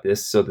think about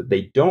this so that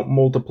they don't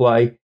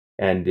multiply.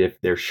 And if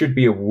there should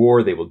be a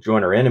war, they will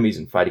join our enemies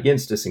and fight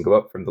against us and go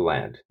up from the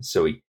land.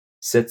 So he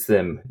sets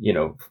them,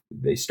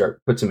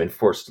 puts them in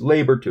forced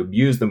labor to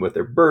abuse them with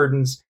their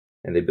burdens.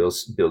 And they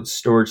build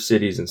storage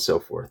cities and so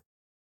forth.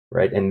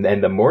 Right. And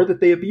the more that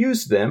they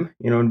abused them,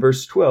 in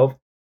verse 12,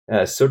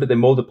 so did they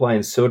multiply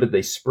and so did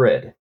they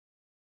spread.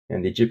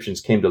 And the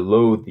Egyptians came to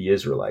loathe the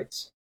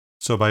Israelites.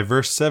 So by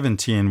verse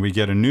 17, we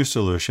get a new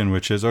solution,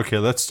 which is, okay,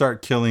 let's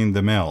start killing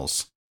the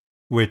males,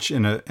 which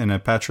in a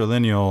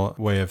patrilineal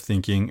way of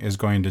thinking is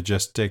going to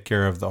just take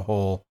care of the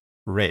whole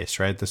race,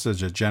 right? This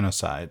is a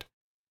genocide.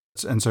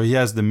 And so he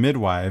has the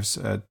midwives,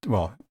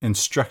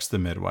 instructs the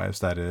midwives,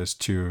 that is,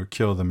 to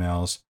kill the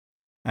males,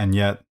 and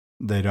yet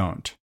they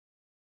don't.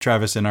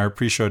 Travis, in our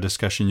pre-show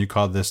discussion, you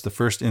called this the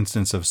first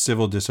instance of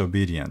civil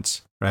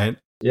disobedience, right?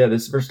 Yeah,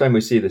 this is the first time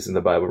we see this in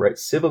the Bible, right?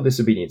 Civil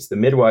disobedience. The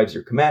midwives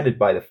are commanded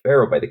by the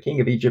Pharaoh, by the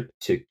king of Egypt,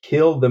 to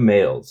kill the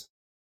males.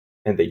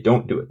 And they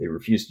don't do it. They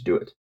refuse to do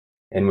it.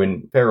 And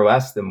when Pharaoh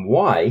asks them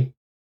why,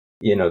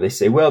 they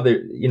say, well,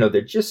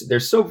 they're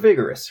so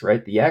vigorous,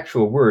 right? The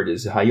actual word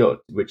is hayot,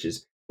 which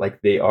is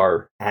like they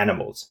are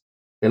animals.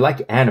 They're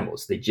like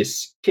animals. They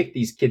just kick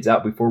these kids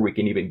out before we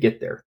can even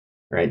get there,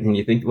 right? And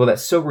you think, well,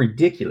 that's so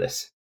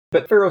ridiculous.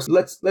 But Pharaoh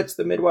lets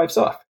the midwives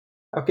off.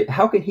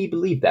 How can he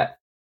believe that?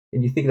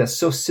 And you think that's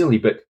so silly,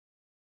 but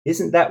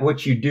isn't that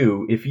what you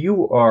do if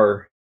you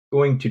are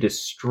going to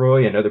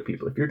destroy another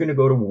people? If you're going to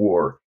go to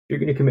war, if you're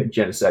going to commit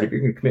genocide, if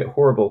you're going to commit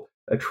horrible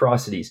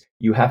atrocities,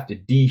 you have to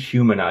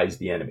dehumanize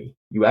the enemy.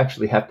 You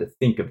actually have to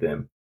think of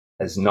them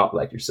as not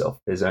like yourself,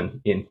 as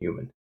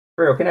inhuman.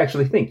 Pharaoh can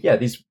actually think,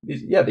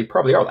 they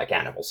probably are like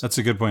animals. That's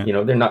a good point.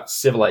 They're not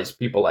civilized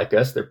people like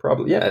us. They're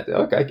probably,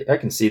 okay, I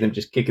can see them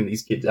just kicking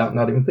these kids out,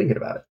 not even thinking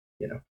about it.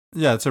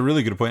 Yeah, it's a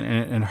really good point,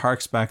 and it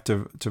harks back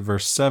to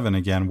verse 7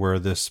 again, where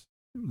this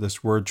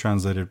word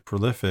translated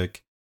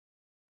prolific,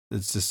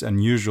 it's this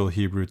unusual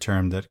Hebrew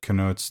term that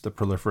connotes the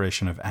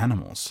proliferation of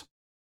animals,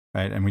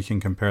 right? And we can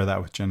compare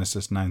that with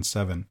Genesis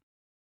 9:7.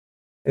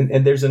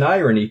 And there's an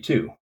irony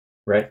too,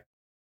 right?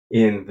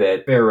 In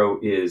that Pharaoh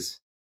is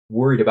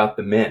worried about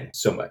the men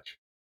so much,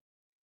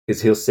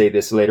 because he'll say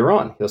this later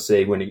on. He'll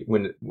say when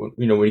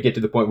you get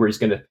to the point where he's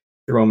going to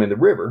throw them in the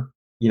river,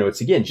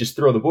 it's again just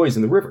throw the boys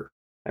in the river.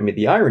 I mean,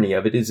 the irony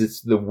of it is it's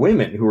the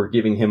women who are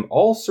giving him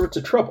all sorts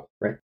of trouble,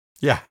 right?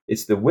 Yeah.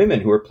 It's the women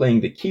who are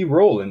playing the key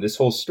role in this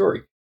whole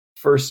story.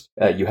 First,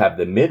 you have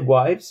the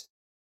midwives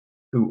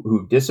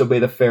who disobey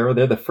the Pharaoh.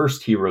 They're the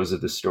first heroes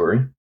of the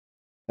story.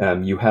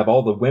 You have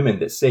all the women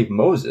that saved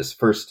Moses.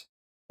 First,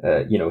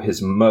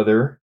 his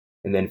mother,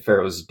 and then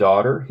Pharaoh's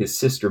daughter, his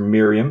sister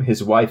Miriam,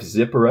 his wife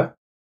Zipporah,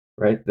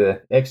 right?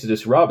 The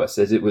Exodus Rabbah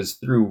says it was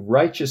through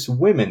righteous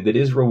women that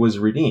Israel was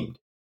redeemed.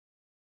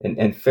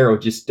 And Pharaoh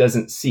just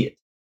doesn't see it.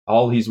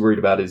 All he's worried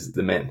about is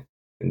the men,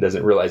 and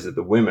doesn't realize that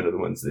the women are the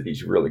ones that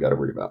he's really got to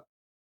worry about.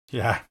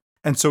 Yeah.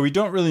 And so we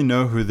don't really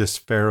know who this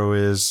Pharaoh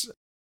is.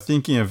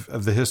 Thinking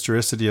of the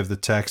historicity of the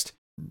text,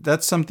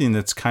 that's something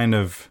that's kind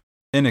of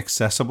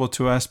inaccessible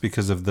to us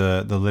because of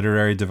the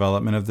literary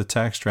development of the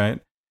text,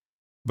 right?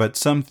 But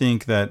some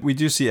think that we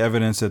do see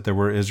evidence that there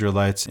were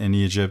Israelites in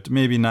Egypt,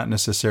 maybe not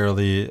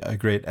necessarily a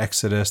great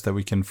exodus that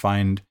we can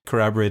find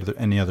corroborate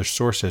any other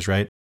sources,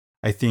 right?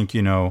 I think,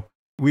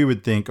 we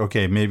would think,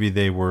 okay, maybe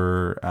they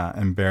were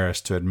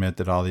embarrassed to admit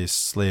that all these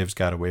slaves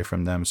got away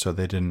from them, so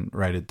they didn't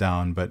write it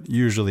down. But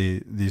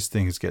usually these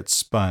things get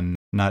spun,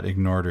 not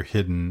ignored or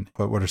hidden.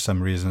 But what are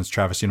some reasons,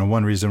 Travis?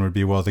 One reason would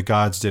be, well, the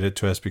gods did it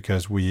to us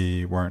because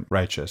we weren't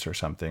righteous or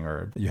something.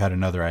 Or you had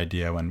another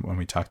idea when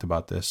we talked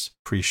about this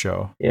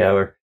pre-show.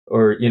 Yeah,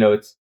 or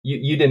it's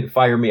you didn't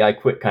fire me, I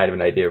quit kind of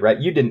an idea, right?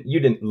 You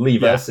didn't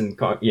leave us and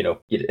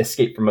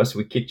escape from us,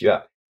 we kicked you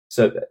out.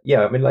 So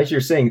yeah, I mean, like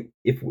you're saying,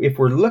 if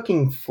we're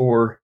looking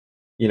for,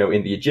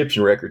 in the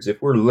Egyptian records,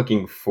 if we're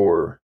looking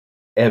for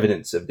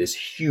evidence of this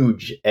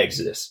huge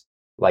exodus,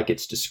 like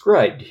it's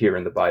described here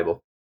in the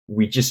Bible,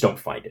 we just don't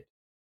find it.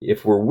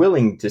 If we're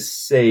willing to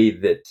say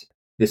that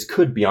this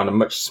could be on a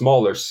much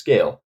smaller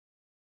scale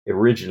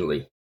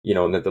originally,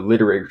 and that the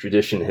literary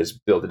tradition has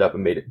built it up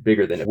and made it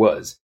bigger than it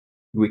was,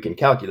 we can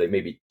calculate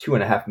maybe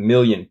 2.5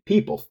 million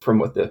people from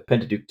what the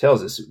Pentateuch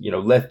tells us,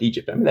 left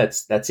Egypt. I mean,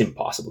 that's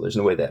impossible. There's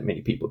no way that many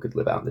people could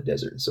live out in the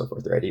desert and so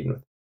forth, right? Even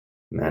with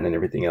man and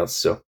everything else.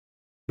 So,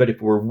 but if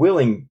we're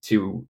willing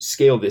to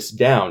scale this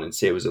down and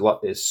say it was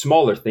a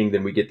smaller thing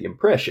than we get the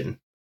impression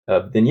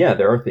of, then yeah,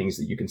 there are things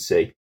that you can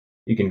say.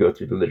 You can go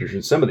through the literature,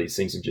 and some of these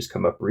things have just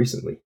come up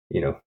recently,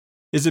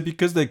 Is it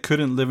because they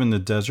couldn't live in the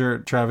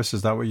desert, Travis?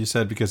 Is that what you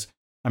said? Because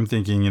I'm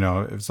thinking,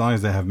 as long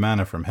as they have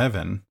manna from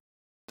heaven,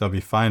 they'll be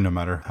fine no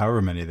matter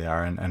however many they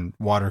are, and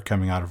water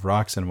coming out of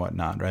rocks and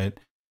whatnot, right?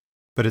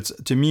 But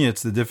to me,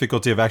 it's the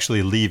difficulty of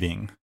actually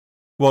leaving.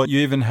 Well, you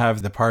even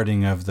have the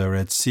parting of the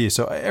Red Sea.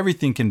 So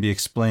everything can be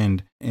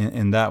explained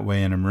in that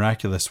way, in a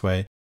miraculous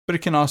way, but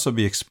it can also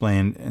be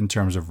explained in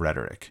terms of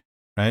rhetoric,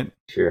 right?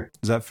 Sure.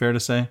 Is that fair to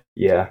say?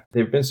 Yeah.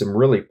 There have been some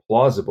really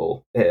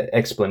plausible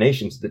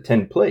explanations of the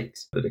 10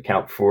 plagues that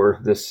account for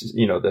this,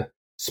 the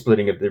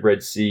splitting of the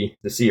Red Sea,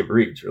 the Sea of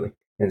Reeds, really,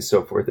 and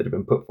so forth, that have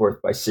been put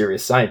forth by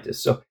serious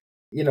scientists. So,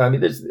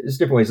 there's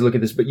different ways to look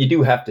at this, but you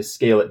do have to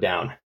scale it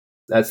down.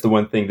 That's the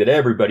one thing that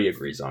everybody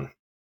agrees on.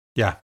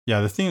 Yeah.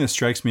 The thing that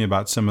strikes me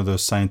about some of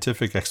those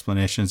scientific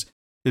explanations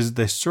is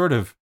they sort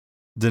of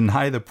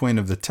deny the point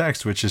of the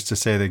text, which is to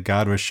say that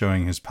God was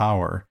showing his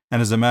power.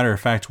 And as a matter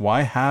of fact,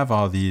 why have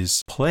all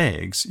these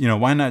plagues?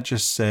 Why not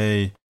just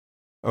say,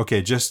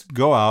 okay, just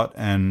go out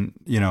and,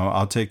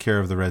 I'll take care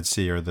of the Red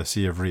Sea or the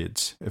Sea of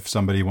Reeds. If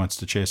somebody wants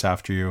to chase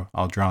after you,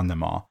 I'll drown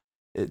them all.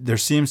 There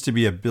seems to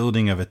be a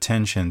building of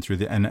attention through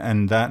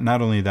and that,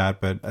 not only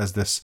that, but as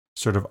this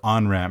sort of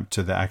on-ramp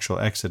to the actual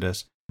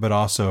Exodus, but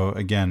also,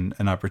 again,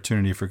 an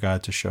opportunity for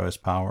God to show his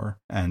power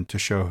and to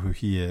show who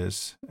he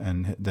is,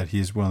 and that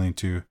he's willing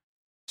to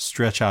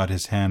stretch out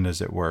his hand, as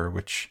it were,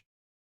 which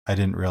I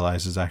didn't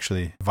realize is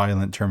actually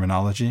violent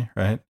terminology,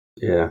 right?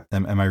 Yeah.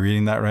 Am I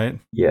reading that right?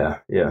 Yeah.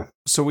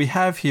 So we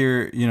have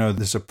here,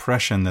 this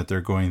oppression that they're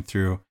going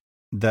through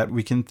that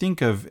we can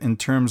think of in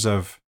terms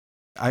of,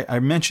 I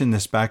mentioned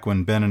this back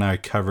when Ben and I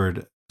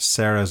covered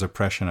Sarah's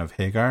oppression of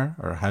Hagar,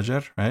 or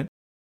Hajar, right?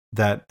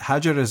 That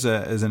Hajar is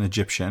an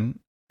Egyptian,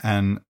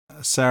 and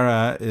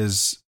Sarah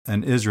is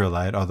an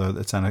Israelite, although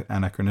it's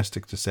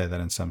anachronistic to say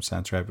that in some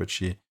sense, right? But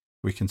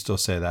we can still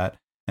say that.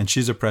 And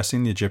she's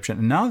oppressing the Egyptian.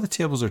 And now the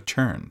tables are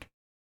turned.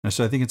 And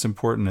so I think it's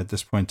important at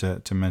this point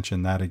to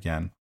mention that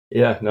again.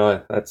 Yeah,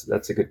 no,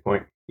 that's a good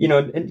point.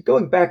 And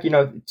going back,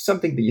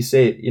 something that you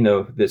say,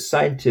 the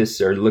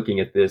scientists are looking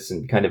at this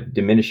and kind of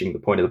diminishing the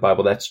point of the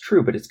Bible. That's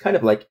true, but it's kind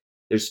of like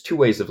there's two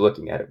ways of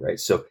looking at it, right?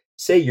 So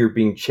say you're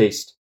being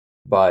chased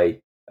by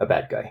a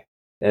bad guy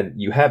and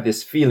you have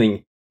this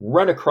feeling,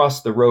 run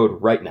across the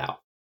road right now.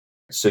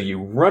 So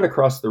you run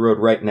across the road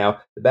right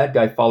now, the bad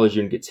guy follows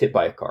you and gets hit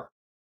by a car.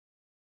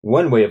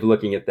 One way of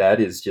looking at that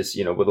is just,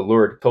 well, the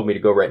Lord told me to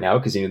go right now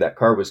because he knew that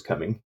car was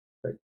coming.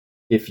 Right?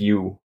 If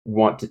you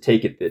want to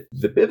take it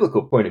the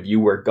biblical point of view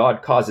where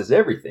God causes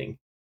everything,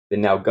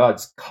 then now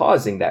God's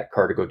causing that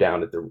car to go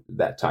down at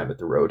that time at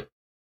the road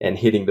and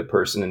hitting the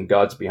person, and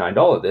God's behind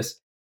all of this.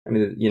 I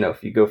mean,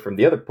 if you go from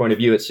the other point of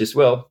view, it's just,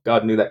 well,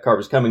 God knew that car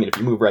was coming, and if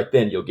you move right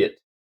then, you'll get,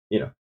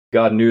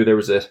 God knew there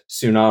was a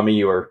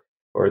tsunami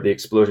or the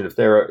explosion of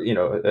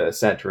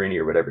Santorini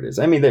or whatever it is.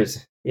 I mean,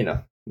 there's,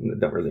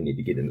 don't really need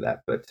to get into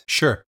that, but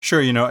sure.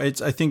 I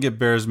think it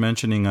bears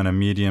mentioning on a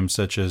medium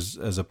such as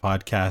a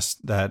podcast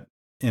that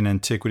in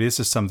antiquity, this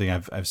is something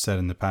I've said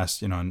in the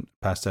past, in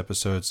past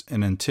episodes.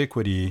 In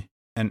antiquity,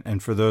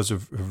 and for those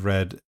who've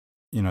read,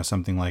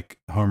 something like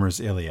Homer's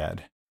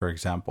Iliad, for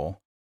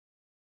example,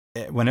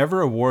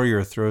 whenever a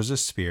warrior throws a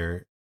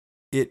spear,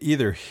 it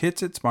either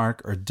hits its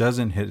mark or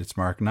doesn't hit its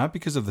mark, not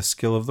because of the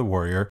skill of the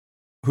warrior,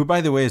 who, by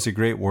the way, is a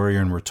great warrior,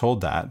 and we're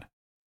told that,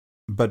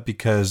 but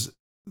because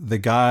the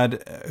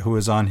God who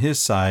was on his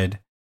side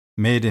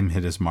made him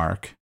hit his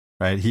mark,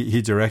 right?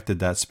 He directed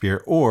that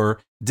spear, or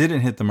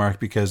didn't hit the mark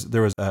because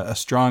there was a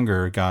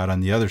stronger God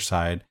on the other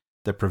side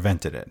that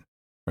prevented it,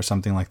 or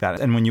something like that.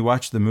 And when you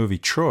watch the movie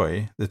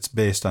Troy, that's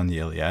based on the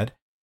Iliad,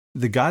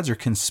 the gods are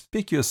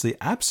conspicuously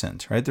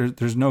absent, right?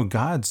 There's no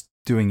gods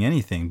doing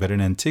anything, but in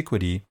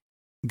antiquity,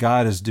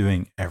 God is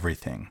doing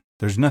everything.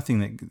 There's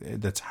nothing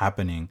that's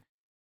happening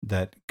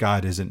that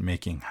God isn't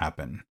making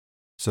happen.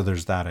 So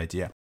there's that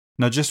idea.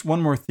 Now, just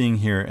one more thing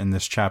here in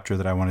this chapter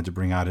that I wanted to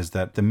bring out is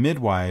that the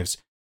midwives,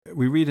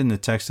 we read in the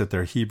text that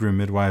they're Hebrew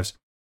midwives.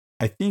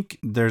 I think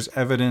there's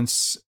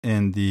evidence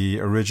in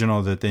the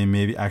original that they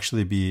may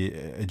actually be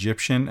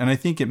Egyptian. And I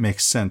think it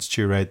makes sense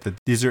too, right? That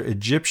these are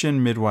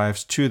Egyptian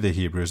midwives to the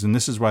Hebrews. And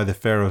this is why the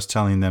Pharaoh is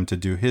telling them to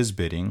do his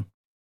bidding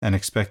and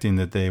expecting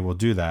that they will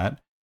do that.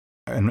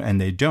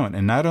 And they don't.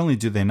 And not only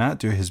do they not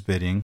do his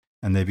bidding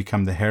and they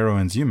become the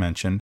heroines you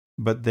mentioned,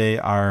 but they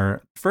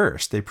are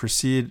first. They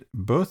precede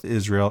both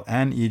Israel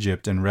and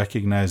Egypt in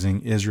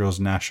recognizing Israel's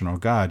national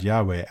God,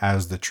 Yahweh,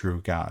 as the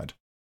true God.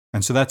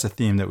 And so that's a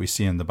theme that we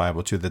see in the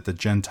Bible too, that the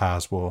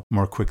Gentiles will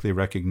more quickly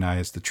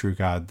recognize the true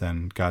God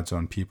than God's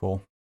own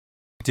people.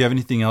 Do you have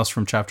anything else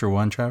from chapter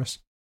 1, Travis?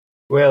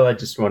 Well, I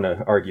just want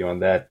to argue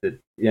on that.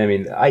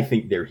 I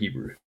think they're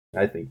Hebrew.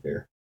 I think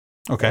they're,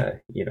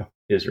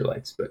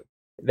 Israelites, but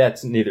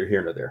that's neither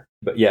here nor there.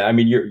 But yeah, I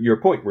mean, your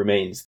point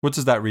remains. What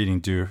does that reading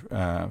do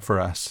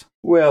for us?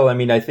 Well, I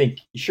mean, I think,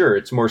 sure,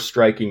 it's more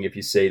striking if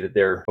you say that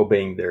they're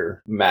obeying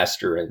their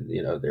master and,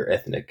 their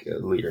ethnic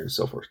leader and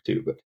so forth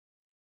too. But,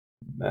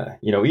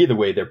 either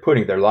way, they're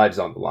putting their lives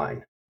on the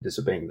line,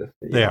 disobeying the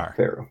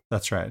Pharaoh.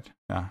 That's right.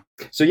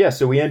 Yeah.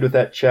 So we end with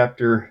that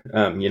chapter.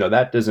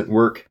 That doesn't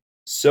work.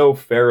 So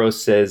Pharaoh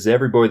says,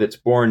 every boy that's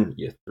born,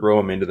 you throw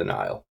him into the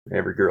Nile.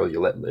 Every girl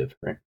you let live,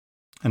 right?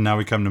 And now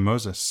we come to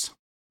Moses.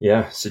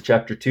 Yeah. So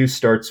chapter 2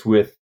 starts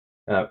with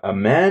a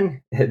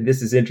man.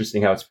 This is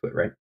interesting how it's put,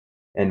 right?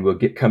 And we'll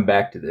come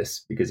back to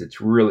this because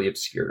it's really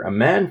obscure. A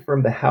man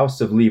from the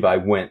house of Levi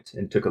went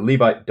and took a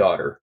Levite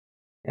daughter.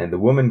 And the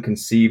woman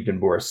conceived and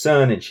bore a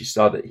son, and she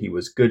saw that he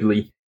was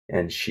goodly,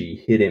 and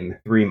she hid him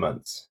 3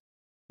 months.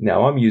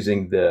 Now I'm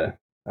using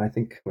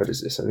what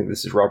is this? I think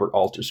this is Robert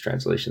Alter's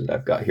translation that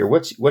I've got here.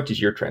 What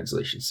does your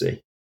translation say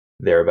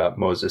there about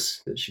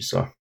Moses that she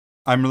saw?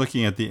 I'm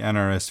looking at the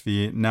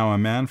NRSV. Now a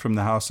man from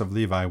the house of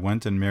Levi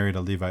went and married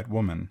a Levite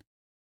woman.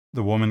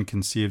 The woman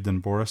conceived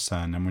and bore a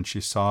son, and when she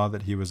saw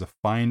that he was a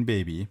fine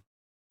baby,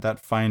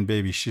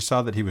 she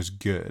saw that he was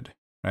good,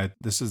 right?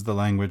 This is the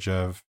language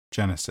of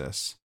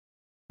Genesis,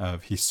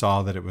 of he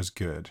saw that it was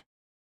good.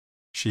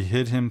 She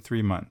hid him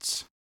 3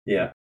 months.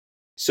 Yeah.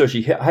 So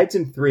she hides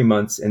him 3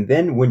 months, and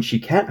then when she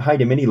can't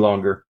hide him any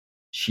longer,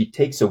 she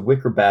takes a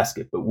wicker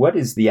basket. But what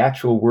is the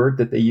actual word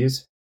that they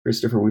use?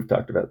 Christopher,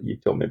 you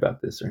told me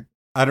about this, right?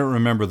 I don't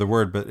remember the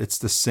word, but it's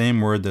the same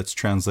word that's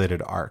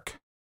translated ark.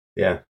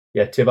 Yeah,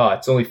 tivah.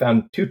 It's only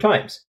found 2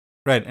 times.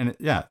 Right, and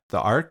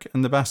the ark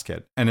and the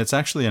basket. And it's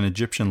actually an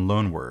Egyptian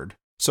loan word.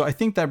 So I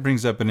think that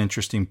brings up an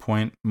interesting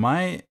point.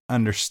 My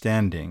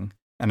understanding,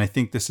 and I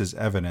think this is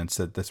evidence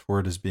that this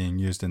word is being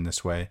used in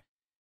this way,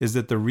 is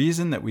that the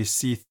reason that we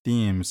see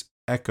themes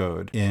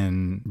echoed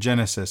in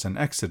Genesis and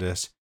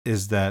Exodus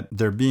is that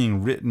they're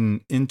being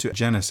written into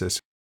Genesis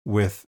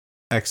with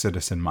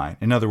Exodus in mind.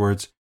 In other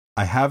words,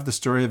 I have the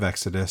story of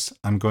Exodus.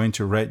 I'm going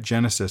to write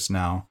Genesis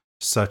now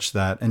such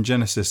that, and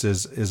Genesis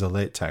is a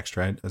late text,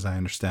 right? As I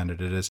understand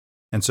it, it is.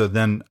 And so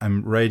then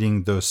I'm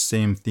writing those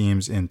same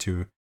themes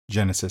into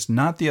Genesis,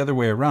 not the other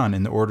way around,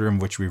 in the order in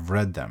which we've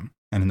read them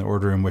and in the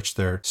order in which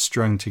they're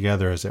strung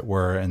together, as it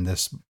were, in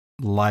this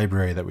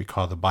library that we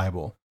call the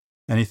Bible.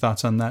 Any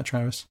thoughts on that,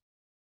 Travis?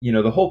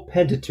 The whole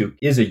Pentateuch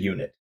is a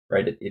unit,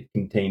 right? It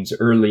contains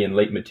early and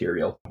late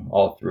material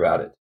all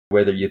throughout it.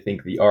 Whether you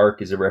think the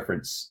ark is a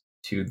reference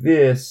to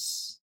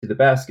the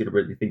basket, or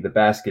whether you think the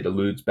basket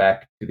alludes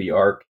back to the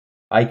ark,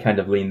 I kind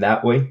of lean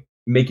that way,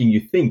 making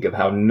you think of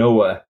how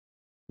Noah,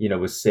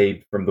 was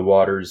saved from the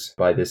waters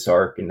by this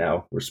ark, and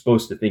now we're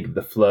supposed to think of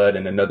the flood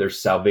and another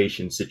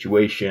salvation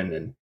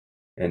situation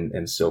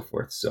and so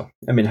forth. So,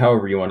 I mean,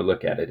 however you want to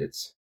look at it,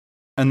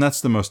 And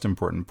that's the most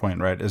important point,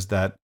 right? Is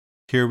that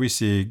here we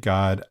see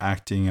God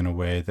acting in a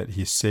way that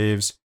he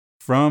saves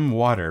from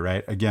water,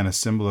 right? Again, a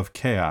symbol of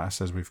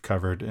chaos, as we've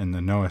covered in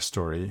the Noah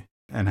story,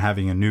 and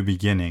having a new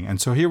beginning. And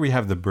so here we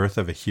have the birth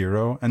of a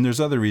hero. And there's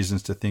other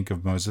reasons to think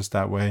of Moses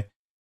that way,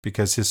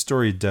 because his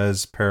story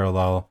does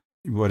parallel,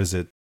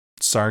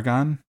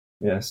 Sargon?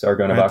 Yeah,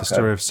 Sargon right? of Akkad. The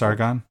story of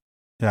Sargon.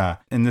 Yeah,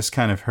 in this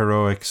kind of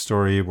heroic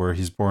story where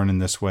he's born in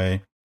this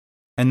way.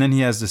 And then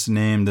he has this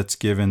name that's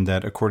given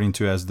that according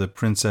to as the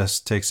princess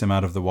takes him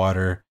out of the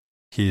water,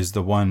 he's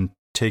the one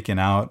taken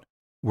out,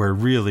 where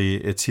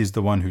really he's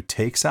the one who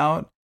takes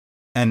out.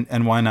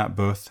 And why not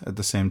both at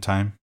the same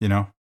time,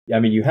 Yeah, I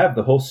mean, you have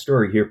the whole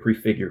story here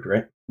prefigured,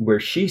 right? Where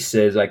she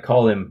says, I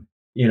call him,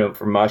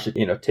 from Masha,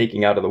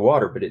 taking out of the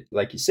water. But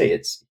like you say,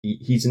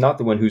 he's not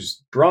the one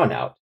who's drawn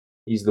out.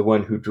 He's the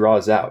one who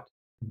draws out.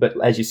 But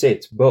as you say,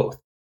 it's both.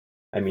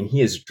 I mean,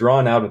 he is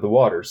drawn out of the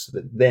water so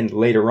that then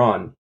later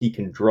on he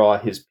can draw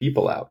his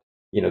people out.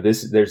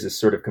 There's this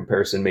sort of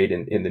comparison made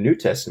in the New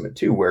Testament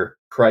too, where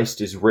Christ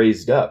is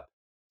raised up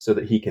so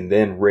that he can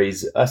then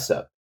raise us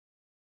up,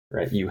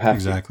 right? You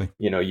have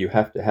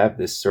to have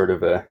this sort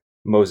of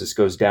Moses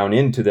goes down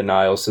into the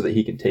Nile so that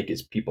he can take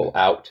his people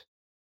out.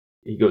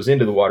 He goes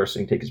into the water so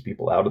he can take his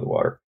people out of the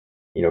water.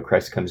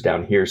 Christ comes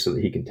down here so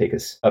that he can take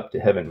us up to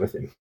heaven with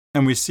him.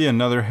 And we see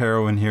another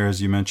heroine here,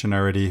 as you mentioned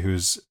already,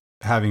 who's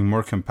having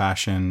more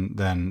compassion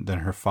than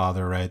her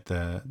father, right?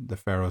 The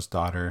Pharaoh's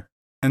daughter.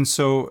 And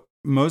so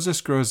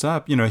Moses grows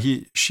up,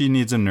 she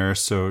needs a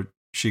nurse, so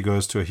she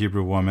goes to a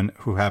Hebrew woman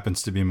who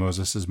happens to be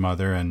Moses'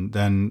 mother. And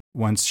then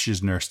once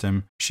she's nursed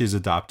him, she's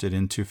adopted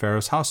into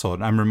Pharaoh's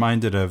household. I'm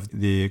reminded of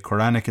the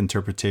Quranic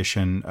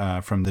interpretation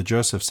from the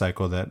Joseph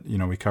cycle that,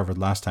 we covered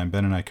last time,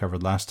 Ben and I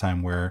covered last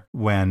time, where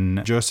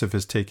when Joseph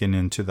is taken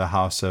into the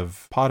house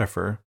of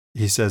Potiphar,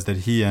 he says that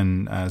he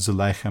and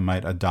Zuleika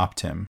might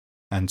adopt him.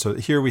 And so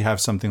here we have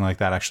something like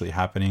that actually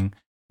happening.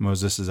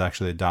 Moses is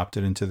actually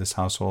adopted into this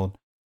household.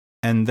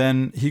 And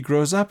then he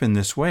grows up in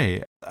this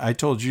way. I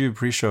told you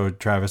pre-show,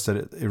 Travis, that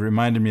it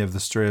reminded me of the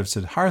story of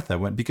Siddhartha,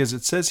 because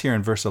it says here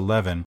in verse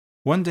 11,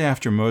 one day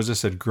after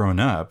Moses had grown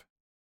up,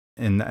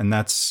 and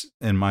that's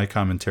in my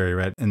commentary,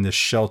 right, in this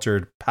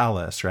sheltered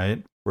palace,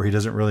 right, where he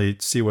doesn't really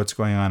see what's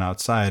going on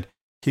outside,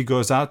 he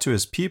goes out to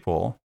his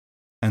people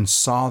and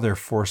saw their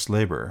forced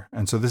labor.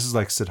 And so this is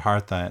like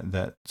Siddhartha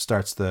that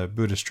starts the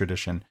Buddhist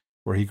tradition,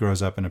 where he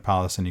grows up in a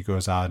palace and he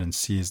goes out and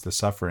sees the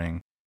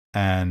suffering.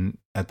 And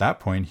at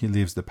that point, he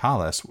leaves the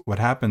palace. What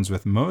happens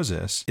with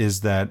Moses is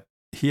that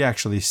he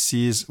actually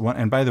sees one.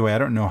 And by the way, I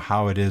don't know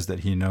how it is that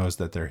he knows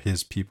that they're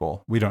his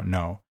people. We don't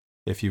know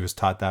if he was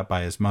taught that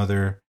by his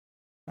mother,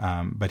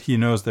 but he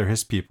knows they're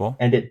his people.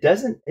 And it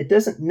doesn't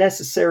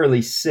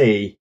necessarily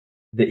say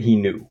that he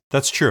knew.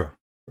 That's true.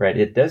 Right.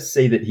 It does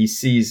say that he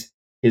sees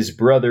his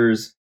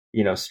brothers,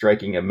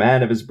 striking a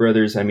man of his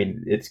brothers. I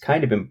mean, it's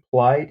kind of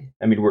implied.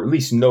 I mean, we at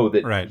least know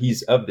that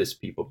he's of this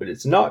people, but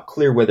it's not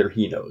clear whether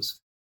he knows.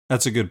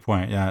 That's a good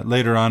point. Yeah.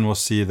 Later on, we'll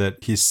see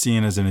that he's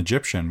seen as an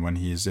Egyptian when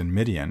he's in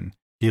Midian.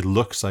 He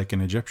looks like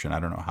an Egyptian. I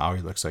don't know how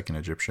he looks like an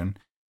Egyptian.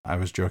 I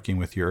was joking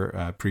with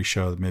your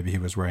pre-show that maybe he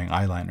was wearing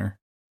eyeliner.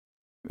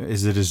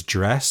 Is it his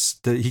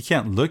dress? He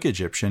can't look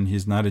Egyptian.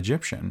 He's not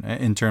Egyptian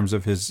in terms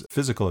of his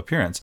physical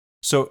appearance.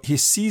 So he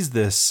sees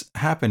this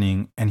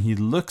happening and he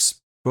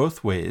looks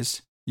both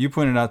ways. You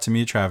pointed out to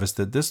me, Travis,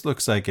 that this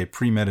looks like a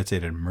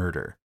premeditated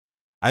murder.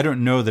 I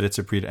don't know that it's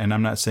and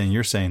I'm not saying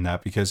you're saying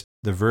that, because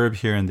the verb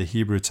here in the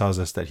Hebrew tells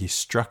us that he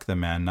struck the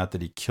man, not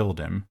that he killed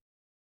him.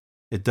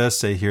 It does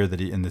say here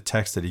that in the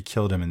text that he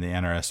killed him in the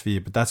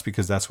NRSV, but that's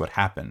because that's what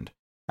happened.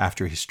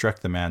 After he struck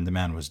the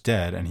man was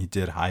dead, and he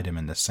did hide him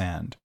in the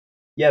sand.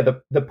 Yeah,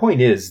 the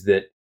point is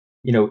that,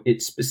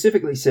 it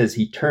specifically says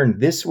he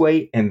turned this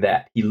way and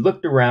that. He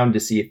looked around to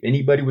see if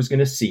anybody was going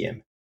to see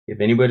him, if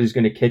anybody was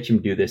going to catch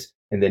him do this,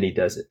 and then he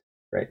does it,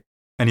 right?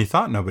 And he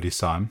thought nobody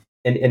saw him.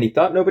 And he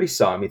thought nobody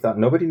saw him. He thought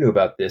nobody knew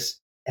about this.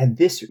 And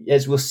this,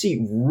 as we'll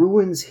see,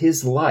 ruins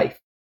his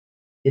life.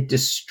 It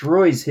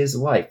destroys his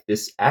life,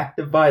 this act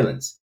of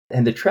violence.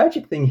 And the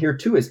tragic thing here,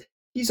 too, is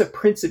he's a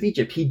prince of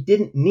Egypt. He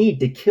didn't need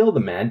to kill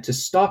the man to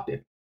stop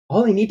him.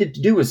 All he needed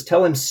to do was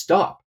tell him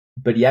stop.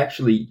 But he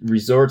actually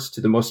resorts to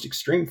the most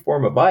extreme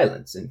form of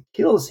violence and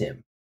kills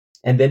him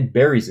and then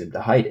buries him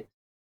to hide it.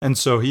 And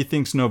so he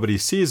thinks nobody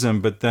sees him,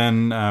 but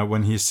then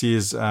when he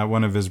sees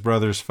one of his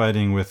brothers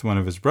fighting with one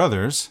of his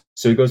brothers...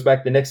 So he goes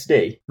back the next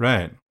day.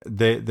 Right.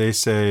 They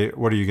say,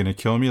 what, are you going to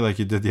kill me like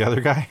you did the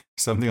other guy?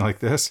 Something like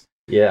this.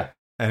 Yeah.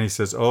 And he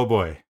says, oh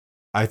boy,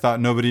 I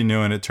thought nobody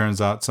knew, and it turns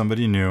out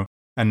somebody knew.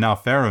 And now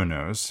Pharaoh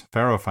knows.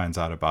 Pharaoh finds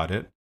out about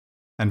it.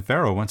 And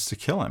Pharaoh wants to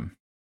kill him.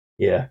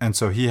 Yeah. And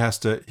so he has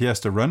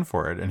to run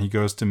for it, and he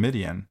goes to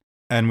Midian.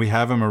 And we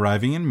have him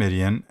arriving in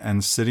Midian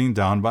and sitting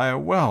down by a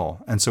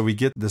well. And so we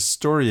get this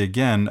story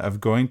again of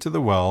going to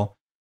the well.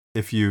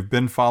 If you've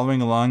been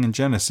following along in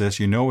Genesis,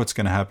 you know what's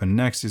going to happen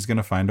next. He's going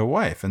to find a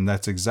wife. And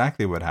that's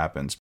exactly what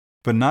happens.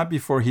 But not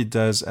before he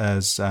does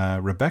as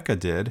Rebecca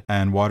did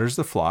and waters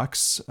the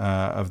flocks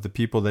of the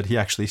people that he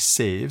actually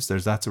saves.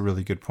 That's a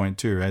really good point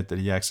too, right? That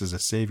he acts as a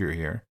savior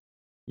here.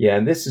 Yeah,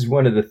 and this is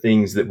one of the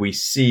things that we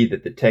see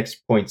that the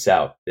text points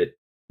out, that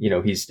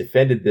he's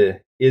defended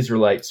the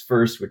Israelites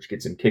first, which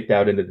gets him kicked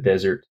out into the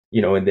desert,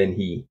 and then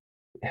he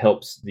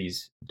helps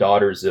these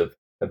daughters of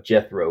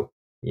Jethro,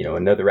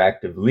 another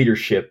act of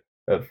leadership,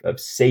 of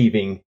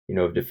saving,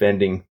 of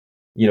defending.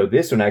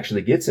 This one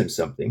actually gets him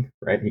something,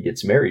 right? He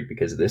gets married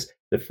because of this.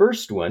 The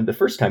first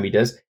time he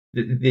does,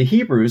 the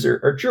Hebrews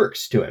are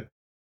jerks to him,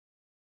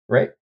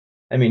 right?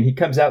 I mean, he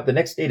comes out the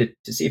next day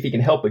to see if he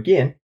can help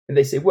again. And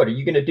they say, what are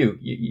you going to do?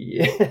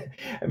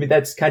 I mean,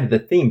 that's kind of the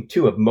theme,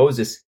 too, of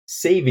Moses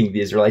saving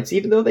the Israelites,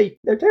 even though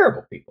they're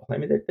terrible people. I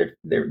mean,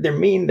 they're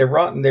mean, they're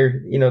rotten,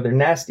 they're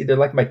nasty. They're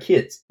like my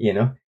kids,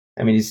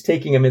 I mean, he's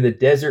taking them in the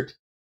desert.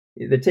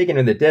 They're taking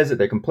them in the desert.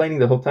 They're complaining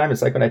the whole time.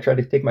 It's like when I try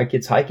to take my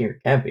kids hiking or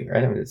camping,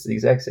 right? I mean, it's the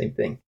exact same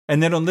thing.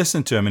 And they don't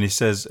listen to him. And he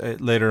says,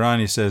 later on,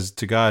 he says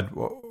to God,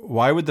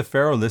 why would the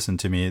Pharaoh listen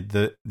to me?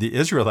 The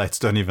Israelites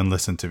don't even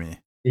listen to me.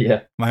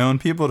 Yeah. My own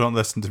people don't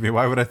listen to me.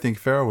 Why would I think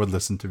Pharaoh would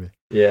listen to me?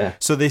 Yeah.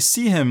 So they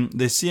see him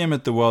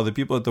at the well. The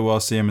people at the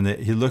well see him, and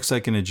he looks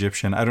like an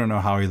Egyptian. I don't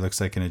know how he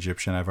looks like an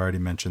Egyptian. I've already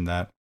mentioned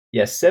that.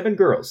 Yes, 7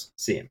 girls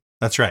see him.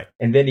 That's right.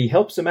 And then he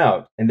helps them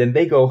out. And then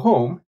they go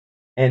home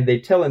and they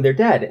tell him their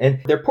dad.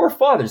 And their poor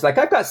father's like,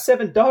 I've got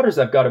 7 daughters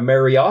I've got to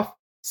marry off.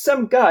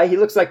 Some guy, he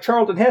looks like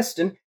Charlton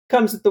Heston,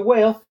 comes at the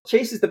well,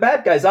 chases the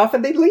bad guys off,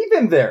 and they leave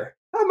him there.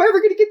 How am I ever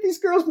going to get these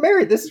girls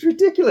married? This is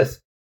ridiculous.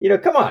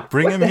 Come on.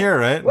 Bring him here,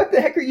 right? What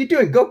the heck are you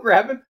doing? Go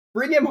grab him,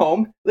 bring him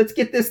home. Let's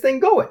get this thing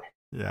going.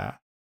 Yeah.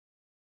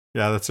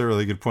 Yeah, that's a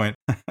really good point.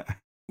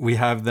 We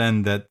have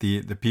then that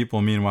the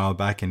people, meanwhile,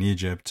 back in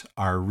Egypt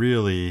are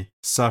really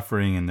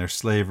suffering in their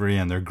slavery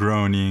and they're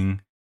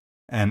groaning.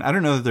 And I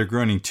don't know that they're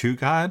groaning to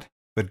God,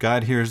 but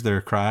God hears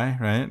their cry,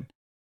 right?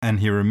 And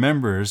he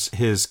remembers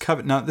his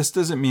covenant. Now, this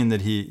doesn't mean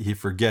that he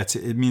forgets.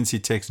 It means he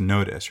takes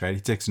notice, right?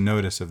 He takes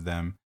notice of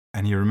them.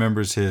 And he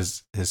remembers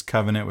his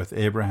covenant with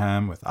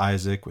Abraham, with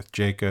Isaac, with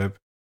Jacob.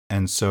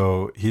 And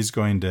so he's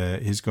going to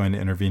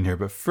intervene here.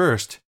 But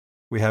first,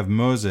 we have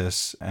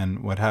Moses,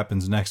 and what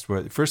happens next?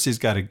 First, he's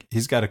got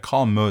to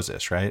call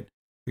Moses, right?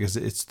 Because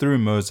it's through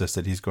Moses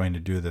that he's going to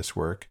do this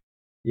work.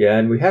 Yeah,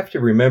 and we have to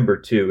remember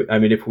too. I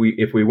mean, if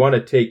we want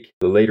to take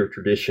the later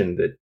tradition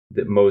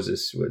that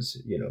Moses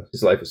was,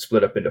 his life was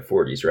split up into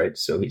 40s, right?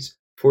 So he's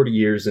 40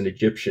 years an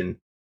Egyptian,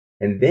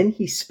 and then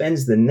he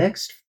spends the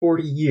next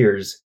 40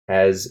 years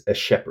as a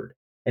shepherd.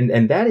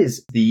 And that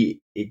is the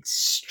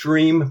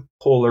extreme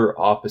polar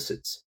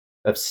opposites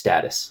of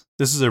status.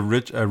 This is a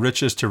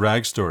riches to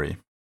rags story.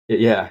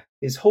 Yeah.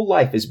 His whole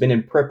life has been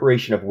in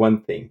preparation of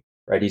one thing,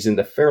 right? He's in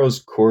the Pharaoh's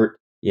court.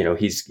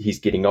 He's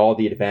getting all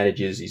the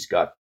advantages. He's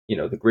got,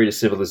 the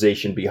greatest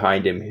civilization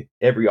behind him,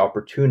 every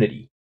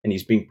opportunity. And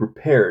he's being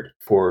prepared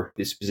for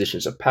these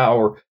positions of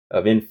power,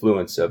 of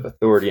influence, of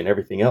authority, and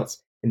everything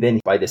else. And then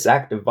by this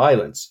act of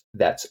violence,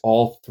 that's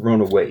all thrown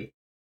away.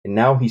 And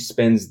now he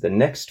spends the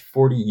next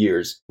 40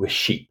 years with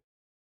sheep.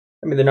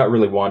 I mean, they're not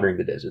really wandering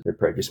the desert. They're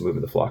probably just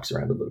moving the flocks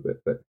around a little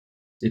bit, but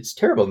it's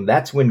terrible. And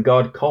that's when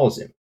God calls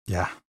him.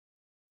 Yeah.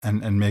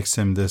 And makes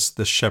him this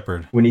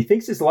shepherd. When he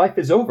thinks his life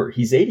is over,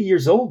 he's 80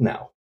 years old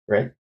now,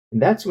 right?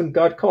 And that's when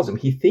God calls him.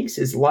 He thinks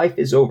his life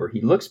is over.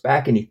 He looks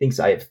back and he thinks,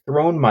 I have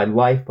thrown my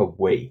life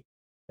away.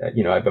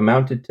 I've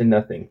amounted to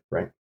nothing,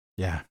 right?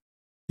 Yeah.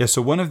 Yeah.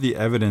 So one of the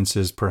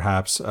evidences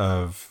perhaps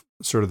of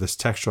sort of this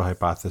textual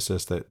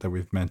hypothesis that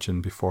we've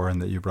mentioned before and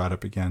that you brought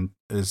up again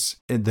is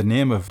in the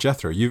name of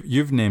Jethro.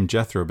 You've named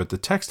Jethro, but the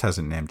text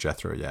hasn't named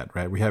Jethro yet,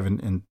 right? We have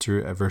in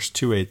verse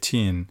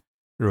 218,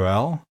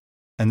 Reuel,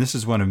 and this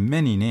is one of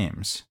many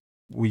names.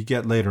 We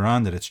get later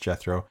on that it's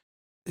Jethro.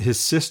 His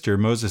sister,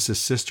 Moses'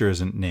 sister,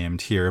 isn't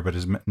named here, but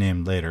is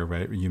named later,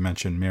 right? You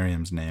mentioned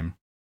Miriam's name.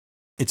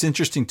 It's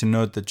interesting to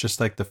note that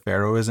just like the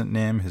Pharaoh isn't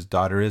named, his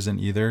daughter isn't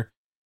either,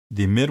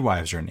 the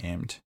midwives are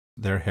named.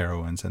 They're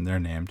heroines and they're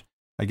named.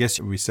 I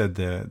guess we said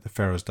the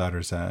Pharaoh's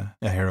daughter's a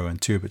heroine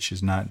too, but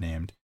she's not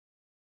named.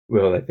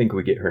 Well, I think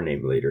we get her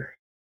name later.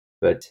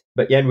 But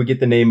yeah, and we get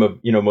the name of,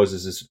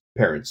 Moses'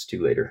 parents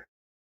too later.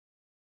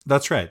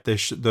 That's right.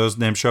 Those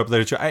names show up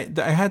later too.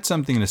 I had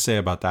something to say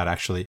about that,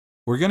 actually.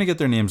 We're going to get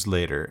their names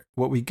later.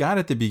 What we got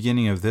at the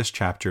beginning of this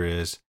chapter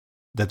is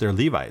that they're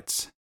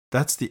Levites.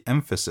 That's the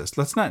emphasis.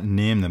 Let's not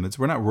name them.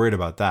 We're not worried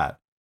about that.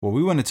 What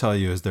we want to tell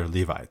you is they're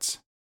Levites.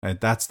 Right?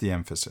 That's the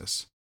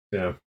emphasis.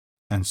 Yeah.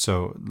 And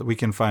so we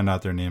can find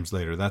out their names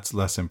later. That's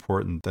less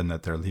important than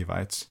that they're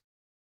Levites.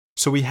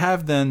 So we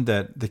have then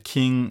that the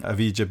king of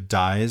Egypt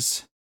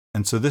dies.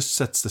 And so this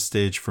sets the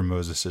stage for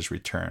Moses'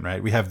 return,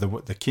 right? We have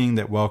the king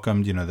that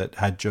welcomed, that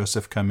had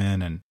Joseph come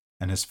in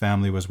and his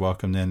family was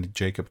welcomed in.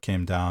 Jacob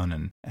came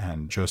down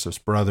and Joseph's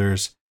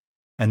brothers.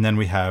 And then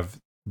we have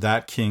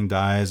that king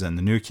dies and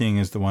the new king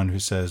is the one who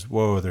says,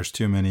 whoa, there's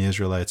too many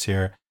Israelites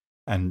here.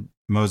 And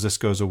Moses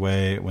goes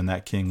away when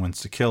that king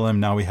wants to kill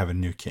him. Now we have a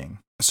new king.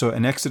 So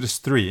in Exodus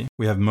 3,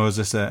 we have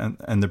Moses and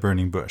the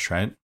burning bush,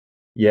 right?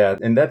 Yeah,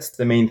 and that's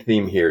the main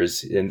theme here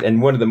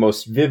and one of the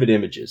most vivid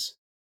images,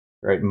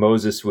 right?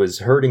 Moses was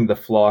herding the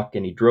flock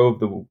and he drove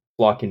the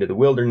flock into the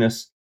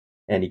wilderness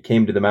and he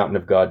came to the mountain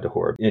of God to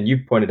Horeb. And you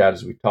pointed out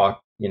as we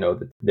talked,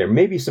 that there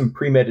may be some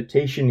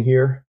premeditation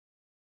here.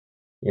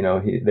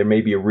 There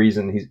may be a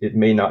reason. It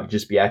may not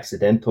just be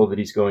accidental that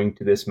he's going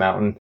to this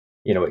mountain.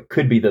 It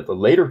could be that the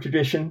later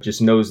tradition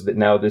just knows that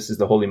now this is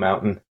the holy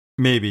mountain.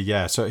 Maybe,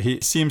 yeah. So he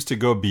seems to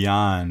go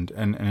beyond.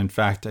 And in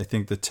fact, I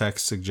think the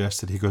text suggests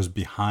that he goes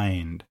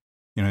behind.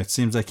 It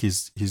seems like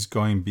he's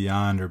going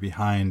beyond or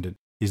behind.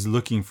 He's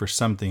looking for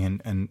something.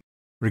 And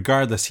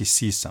regardless, he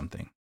sees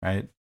something,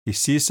 right? He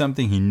sees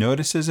something, he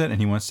notices it, and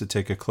he wants to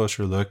take a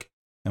closer look.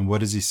 And what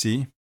does he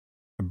see?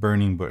 A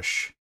burning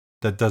bush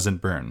that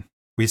doesn't burn.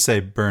 We say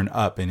burn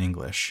up in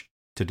English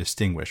to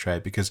distinguish,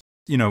 right? Because,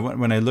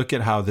 when I look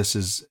at how this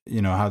is,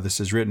 how this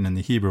is written in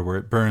the Hebrew where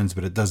it burns,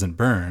 but it doesn't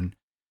burn,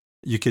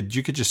 you could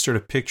just sort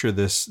of picture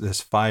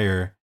this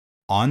fire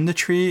on the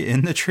tree,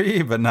 in the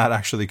tree, but not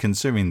actually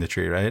consuming the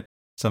tree, right?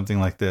 Something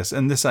like this.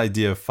 And this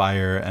idea of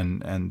fire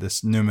and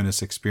this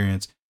numinous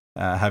experience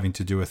having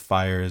to do with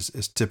fire is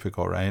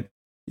typical, right?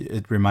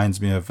 It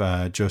reminds me of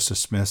Joseph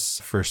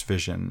Smith's first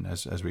vision,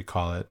 as we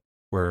call it,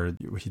 where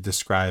he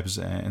describes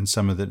in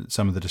some of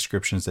the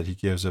descriptions that he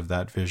gives of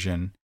that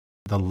vision,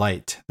 the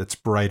light that's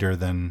brighter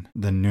than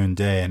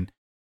noonday. And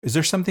is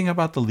there something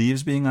about the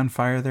leaves being on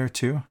fire there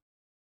too?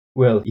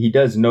 Well, he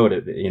does note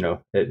it,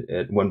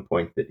 at one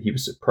point that he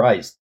was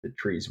surprised the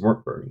trees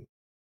weren't burning,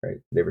 right?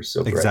 They were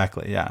so bright.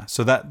 Exactly, yeah.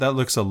 So that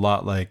looks a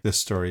lot like this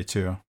story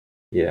too.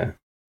 Yeah.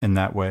 in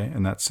that way,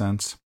 in that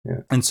sense.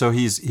 Yeah. And so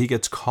he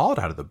gets called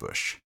out of the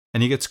bush,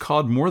 and he gets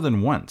called more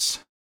than once.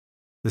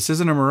 This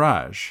isn't a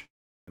mirage.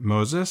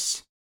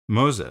 Moses,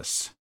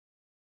 Moses.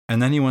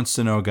 And then he wants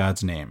to know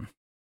God's name.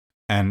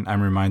 And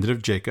I'm reminded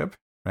of Jacob,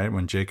 right?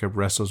 When Jacob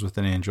wrestles with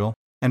an angel.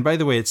 And by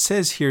the way, it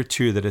says here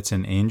too that it's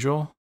an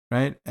angel,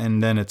 right?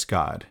 And then it's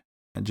God,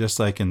 just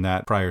like in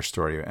that prior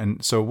story.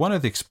 And so one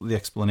of the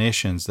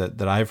explanations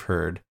that I've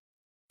heard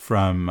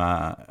from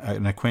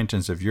an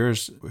acquaintance of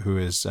yours who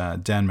is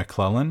Dan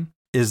McClellan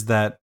is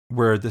that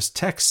where this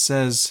text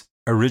says,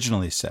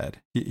 originally said,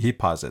 he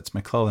posits,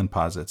 McClellan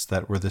posits,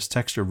 that where this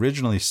text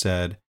originally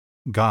said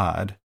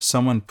God,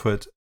 someone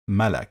put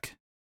Melech,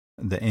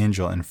 the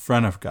angel, in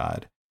front of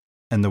God.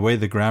 And the way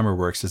the grammar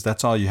works is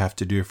that's all you have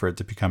to do for it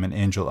to become an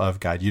angel of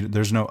God.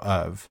 There's no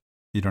of.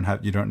 You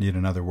don't need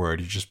another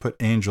word. You just put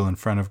angel in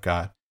front of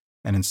God,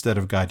 and instead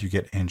of God, you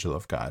get angel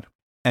of God.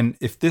 And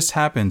if this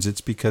happens,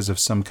 it's because of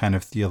some kind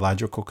of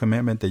theological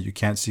commitment that you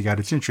can't see God.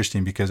 It's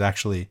interesting because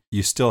actually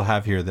you still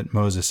have here that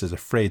Moses is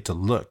afraid to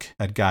look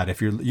at God.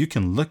 If you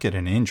can look at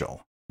an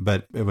angel,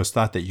 but it was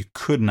thought that you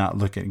could not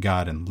look at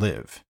God and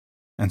live.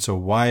 And so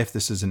why, if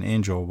this is an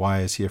angel,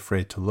 why is he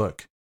afraid to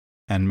look?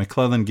 And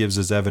McClellan gives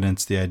as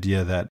evidence the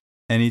idea that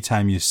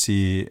anytime you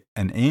see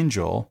an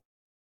angel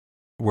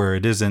where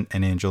it isn't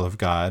an angel of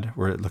God,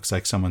 where it looks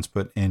like someone's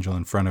put angel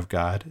in front of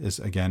God, is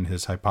again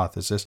his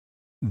hypothesis,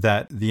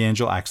 that the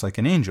angel acts like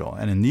an angel.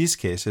 And in these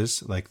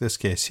cases, like this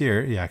case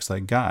here, he acts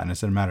like God. And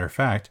as a matter of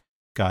fact,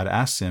 God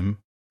asks him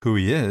who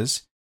he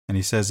is, and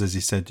he says, as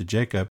he said to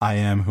Jacob, I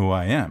am who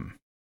I am.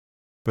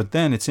 But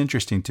then it's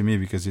interesting to me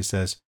because he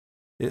says,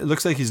 it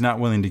looks like he's not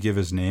willing to give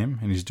his name,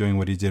 and he's doing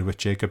what he did with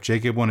Jacob.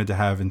 Jacob wanted to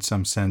have, in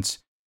some sense,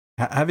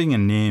 having a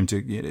name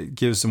it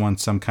gives someone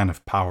some kind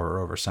of power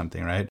over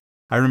something, right?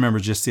 I remember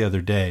just the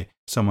other day,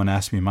 someone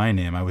asked me my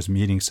name. I was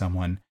meeting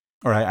someone,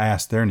 or I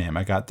asked their name.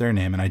 I got their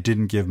name, and I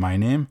didn't give my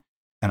name,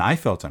 and I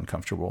felt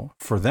uncomfortable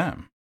for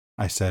them.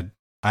 I said,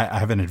 I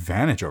have an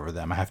advantage over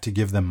them. I have to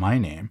give them my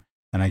name,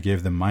 and I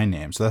gave them my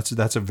name. So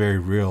that's a very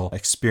real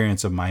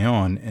experience of my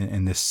own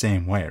in this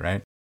same way,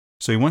 right?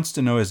 So he wants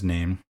to know his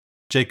name.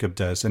 Jacob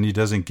does, and he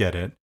doesn't get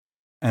it.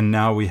 And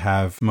now we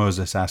have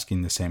Moses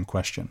asking the same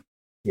question.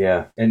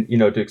 Yeah. And,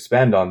 to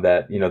expand on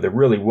that, there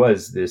really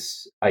was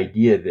this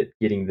idea that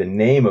getting the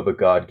name of a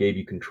god gave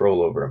you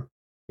control over him.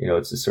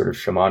 It's a sort of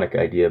shamanic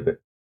idea, but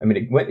I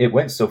mean, it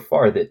went so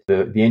far that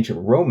the ancient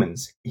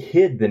Romans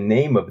hid the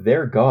name of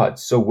their god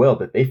so well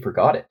that they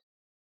forgot it.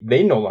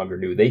 They no longer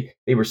knew.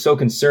 They were so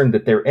concerned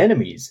that their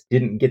enemies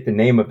didn't get the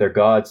name of their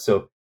god.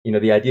 So,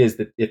 the idea is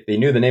that if they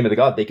knew the name of the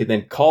god, they could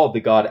then call the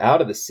god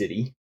out of the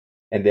city,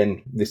 and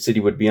then the city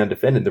would be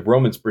undefended. The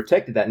Romans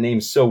protected that name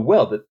so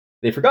well that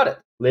they forgot it.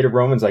 Later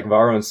Romans like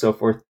Varro and so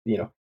forth,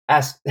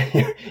 asked,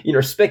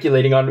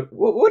 speculating on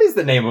what is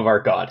the name of our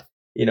God?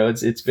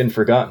 It's been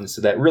forgotten.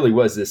 So that really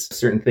was this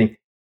certain thing,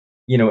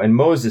 and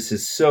Moses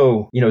is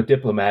so,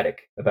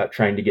 diplomatic about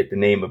trying to get the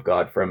name of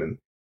God from him.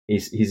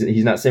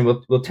 He's not saying,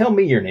 well, tell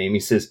me your name. He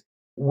says,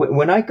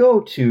 when I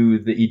go to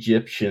the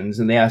Egyptians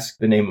and they ask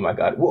the name of my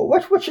God,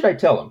 what should I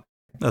tell them?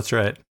 That's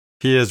right.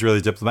 He is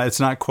really diplomatic. It's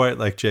not quite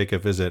like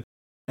Jacob, is it?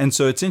 And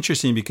so it's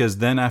interesting because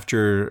then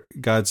after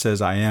God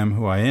says, I am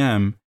who I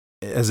am,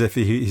 as if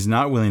he's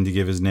not willing to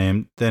give his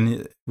name,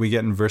 then we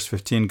get in verse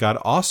 15, God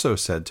also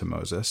said to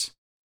Moses,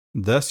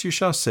 thus you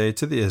shall say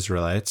to the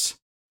Israelites,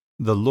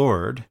 the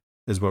Lord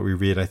is what we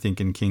read, I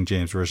think, in King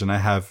James Version. I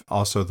have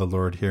also the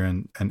Lord here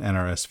in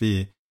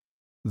NRSV.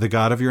 The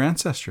God of your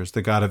ancestors,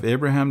 the God of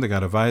Abraham, the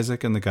God of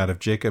Isaac, and the God of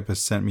Jacob has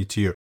sent me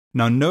to you.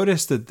 Now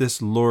notice that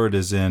this Lord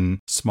is in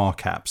small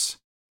caps.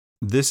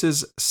 This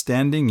is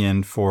standing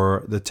in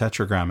for the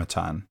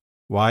Tetragrammaton,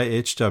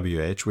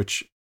 YHWH,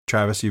 which,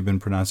 Travis, you've been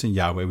pronouncing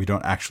Yahweh. We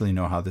don't actually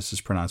know how this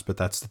is pronounced, but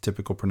that's the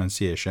typical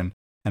pronunciation.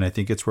 And I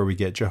think it's where we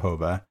get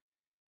Jehovah.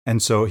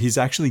 And so he's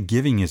actually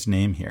giving his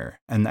name here.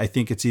 And I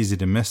think it's easy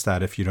to miss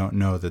that if you don't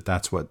know that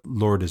that's what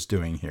Lord is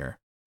doing here.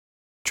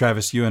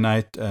 Travis, you and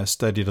I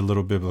studied a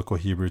little biblical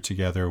Hebrew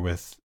together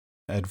with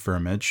Ed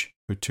Vermage,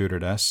 who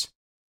tutored us.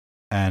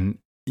 And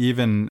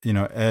even,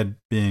 Ed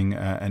being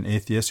an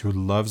atheist who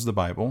loves the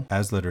Bible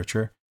as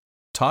literature,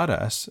 taught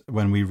us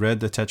when we read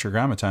the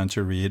Tetragrammaton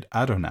to read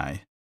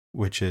Adonai,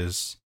 which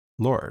is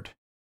Lord,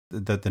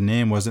 that the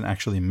name wasn't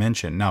actually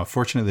mentioned. Now,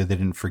 fortunately, they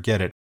didn't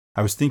forget it.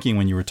 I was thinking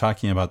when you were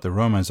talking about the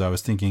Romans, I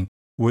was thinking,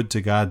 would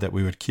to God that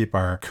we would keep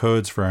our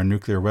codes for our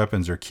nuclear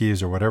weapons or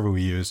keys or whatever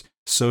we use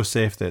so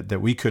safe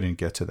that we couldn't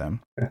get to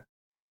them. Yeah.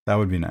 That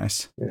would be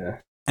nice. Yeah.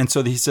 And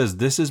so he says,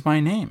 this is my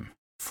name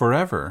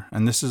forever,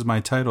 and this is my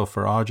title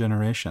for all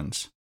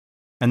generations.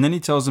 And then he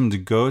tells him to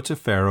go to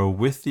Pharaoh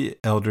with the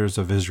elders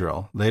of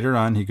Israel. Later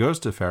on, he goes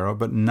to Pharaoh,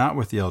 but not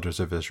with the elders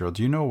of Israel.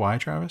 Do you know why,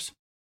 Travis?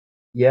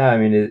 Yeah, I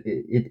mean,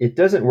 it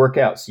doesn't work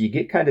out. So you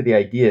get kind of the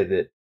idea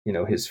that,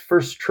 his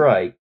first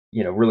try,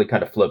 really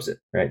kind of flubs it,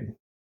 right?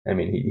 I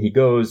mean, he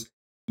goes,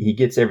 he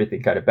gets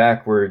everything kind of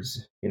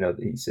backwards.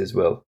 He says,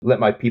 well, let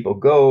my people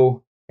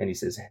go. And he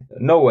says,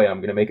 no way, I'm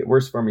going to make it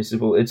worse for me. He says,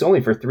 well, it's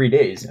only for 3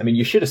 days. I mean,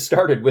 you should have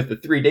started with the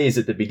 3 days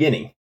at the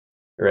beginning,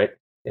 right?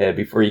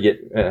 before you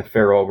get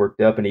Pharaoh all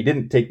worked up, and he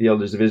didn't take the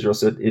elders of Israel,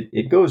 so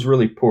it goes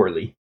really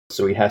poorly.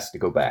 So he has to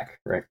go back,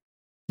 right?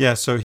 Yeah,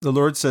 so the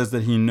Lord says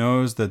that he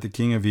knows that the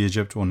king of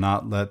Egypt will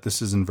not let,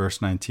 this is in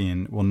verse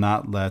 19, will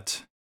not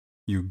let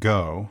you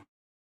go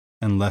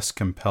unless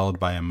compelled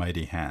by a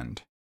mighty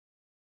hand.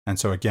 And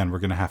so again, we're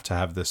going to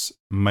have this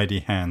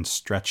mighty hand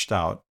stretched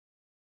out.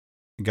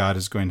 God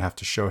is going to have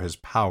to show his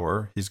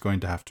power. He's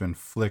going to have to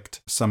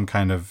inflict some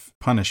kind of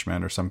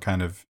punishment or some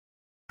kind of,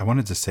 I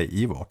wanted to say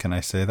evil. Can I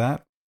say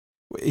that?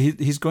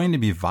 He's going to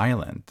be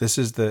violent. This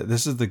is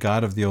the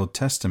God of the Old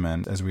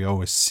Testament, as we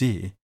always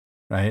see,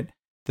 right?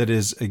 That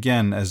is,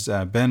 again, as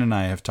Ben and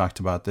I have talked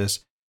about this,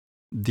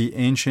 the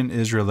ancient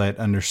Israelite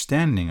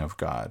understanding of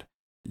God,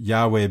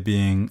 Yahweh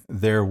being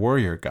their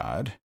warrior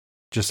God,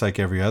 just like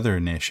every other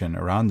nation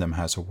around them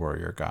has a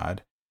warrior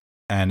God.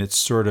 And it's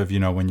sort of,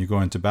 when you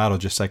go into battle,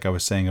 just like I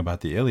was saying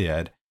about the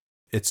Iliad,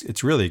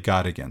 it's really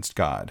God against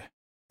God.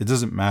 It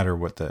doesn't matter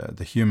what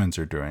the humans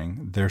are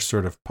doing. They're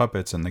sort of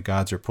puppets and the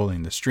gods are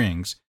pulling the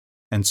strings.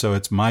 And so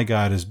it's my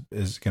God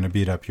is going to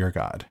beat up your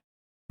God,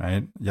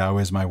 right?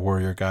 Yahweh is my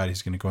warrior God.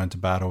 He's going to go into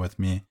battle with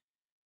me.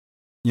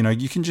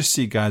 You can just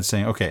see God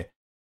saying, okay,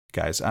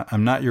 guys,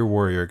 I'm not your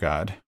warrior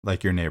God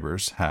like your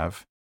neighbors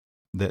have.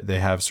 They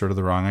have sort of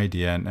the wrong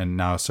idea. And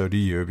now so do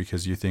you,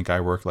 because you think I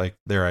work like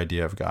their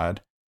idea of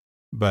God.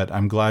 But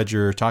I'm glad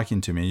you're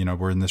talking to me.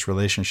 We're in this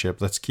relationship.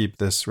 Let's keep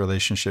this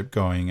relationship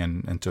going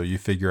until you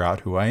figure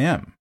out who I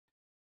am.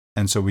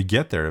 And so we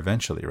get there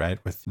eventually, right,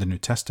 with the New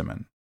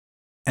Testament.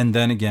 And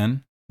then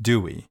again,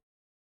 do we?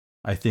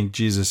 I think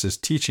Jesus is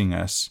teaching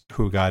us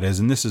who God is.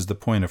 And this is the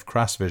point of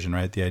cross vision,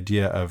 right? The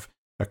idea of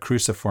a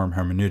cruciform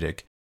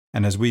hermeneutic.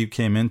 And as we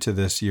came into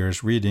this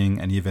year's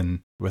reading, and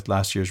even with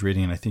last year's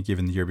reading, and I think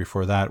even the year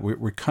before that,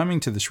 we're coming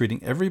to this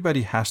reading.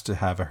 Everybody has to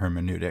have a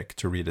hermeneutic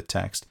to read a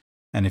text.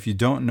 And if you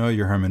don't know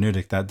your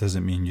hermeneutic, that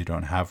doesn't mean you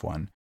don't have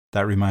one.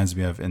 That reminds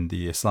me of, in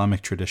the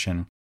Islamic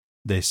tradition,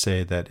 they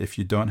say that if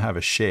you don't have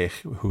a sheikh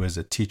who is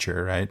a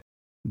teacher, right,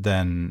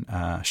 then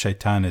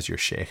shaitan is your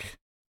sheikh,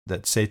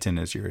 that Satan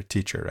is your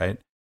teacher, right?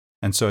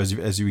 And so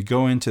as we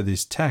go into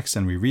these texts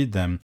and we read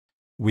them,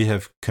 we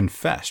have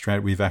confessed,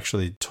 right? We've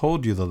actually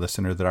told you, the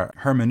listener, that our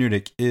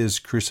hermeneutic is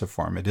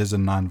cruciform. It is a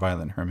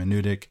nonviolent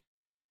hermeneutic.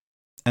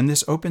 And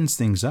this opens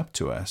things up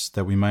to us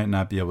that we might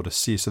not be able to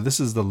see. So this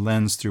is the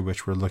lens through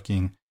which we're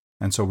looking.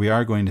 And so we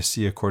are going to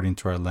see according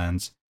to our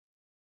lens.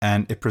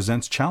 And it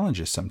presents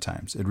challenges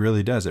sometimes. It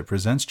really does. It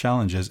presents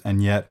challenges.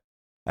 And yet,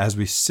 as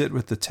we sit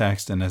with the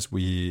text and as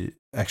we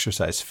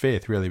exercise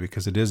faith, really,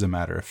 because it is a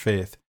matter of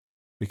faith,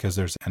 because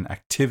there's an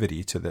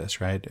activity to this,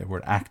 right?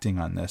 We're acting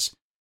on this.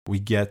 We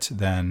get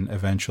then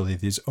eventually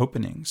these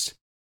openings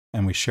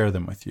and we share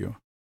them with you.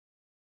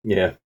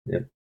 Yeah.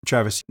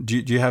 Travis, do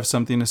you have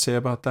something to say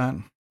about that?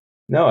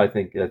 No, I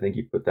think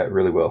you put that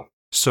really well.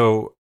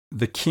 So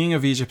the king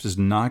of Egypt is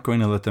not going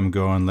to let them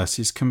go unless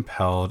he's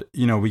compelled.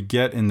 We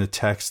get in the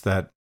text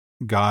that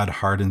God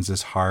hardens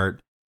his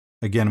heart.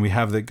 Again, we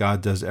have that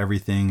God does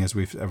everything, as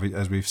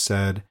we've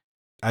said.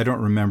 I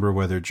don't remember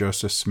whether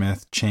Joseph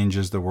Smith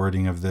changes the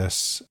wording of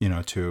this,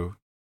 to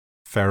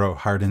Pharaoh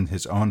hardened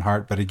his own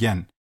heart. But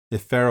again,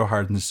 if Pharaoh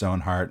hardened his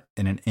own heart,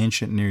 in an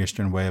ancient Near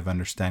Eastern way of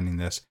understanding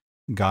this,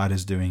 God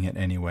is doing it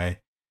anyway.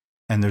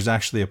 And there's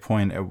actually a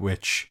point at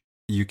which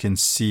you can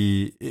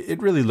see,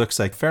 it really looks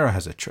like Pharaoh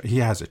has he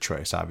has a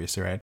choice,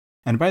 obviously, right?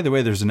 And by the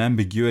way, there's an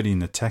ambiguity in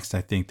the text,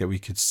 I think, that we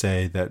could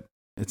say that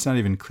it's not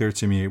even clear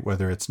to me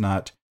whether it's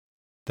not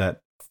that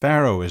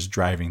Pharaoh is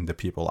driving the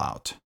people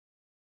out.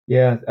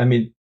 Yeah, I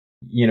mean,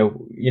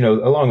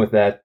 along with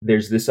that,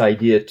 there's this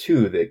idea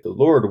too that the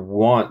Lord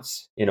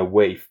wants, in a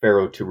way,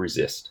 Pharaoh to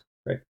resist,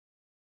 right?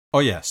 Oh,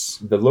 yes.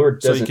 The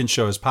Lord doesn't, so he can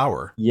show his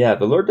power. Yeah,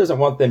 the Lord doesn't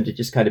want them to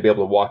just kind of be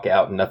able to walk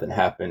out and nothing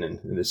happen and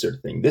this sort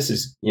of thing. This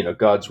is,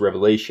 God's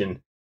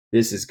revelation.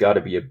 This has got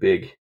to be a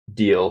big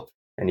deal,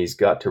 and he's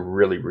got to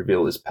really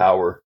reveal his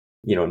power,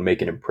 and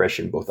make an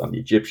impression both on the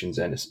Egyptians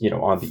and,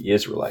 on the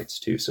Israelites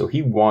too. So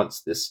he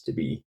wants this to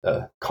be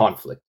a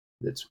conflict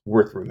that's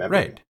worth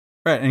remembering.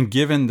 Right. And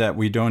given that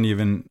we don't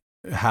even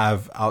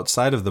have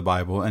outside of the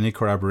Bible any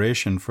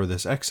corroboration for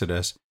this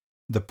Exodus,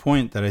 the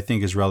point that I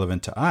think is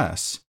relevant to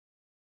us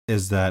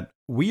is that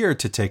we are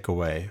to take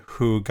away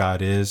who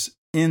God is,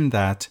 in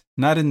that,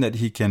 not in that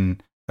he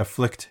can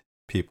afflict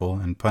people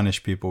and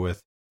punish people with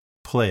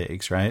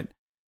plagues, right?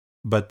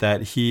 But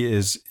that he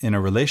is in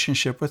a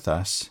relationship with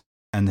us,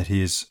 and that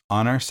he is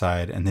on our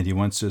side, and that he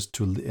wants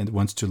to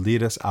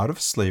lead us out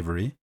of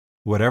slavery,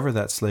 whatever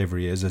that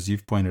slavery is. As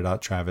you've pointed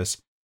out, Travis,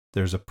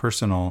 there's a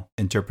personal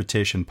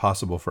interpretation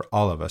possible for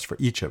all of us, for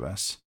each of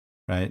us,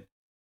 right?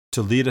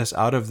 To lead us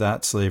out of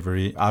that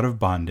slavery, out of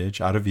bondage,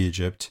 out of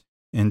Egypt,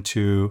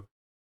 into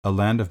a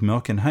land of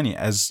milk and honey.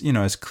 As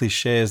as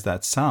cliche as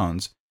that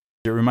sounds,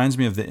 it reminds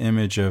me of the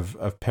image of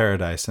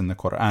paradise in the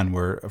Quran,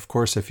 where, of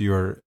course, if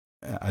you're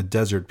a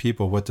desert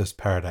people, what does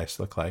paradise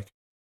look like,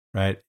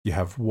 right? You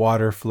have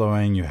water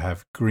flowing, you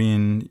have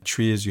green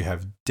trees, you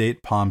have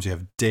date palms, you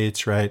have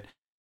dates, right?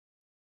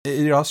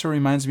 It also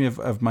reminds me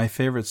of my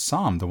favorite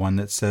psalm, the one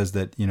that says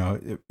that,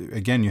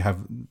 again, you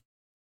have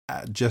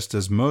just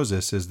as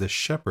Moses is the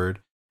shepherd,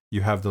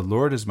 you have the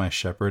Lord as my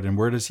shepherd, and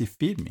where does he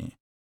feed me?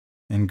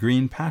 In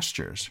green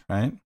pastures,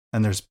 right?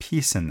 And there's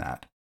peace in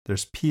that.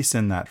 There's peace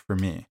in that for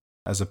me,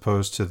 as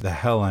opposed to the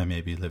hell I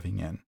may be living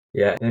in.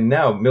 Yeah, and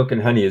now milk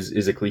and honey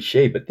is a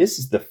cliche, but this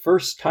is the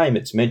first time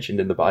it's mentioned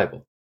in the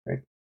Bible, right?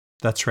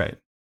 That's right.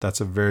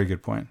 That's a very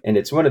good point. And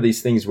it's one of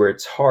these things where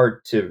it's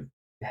hard to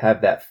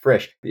have that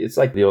fresh. It's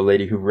like the old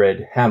lady who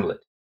read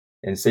Hamlet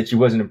and said she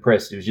wasn't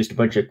impressed. It was just a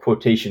bunch of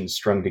quotations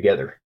strung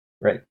together,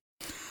 right?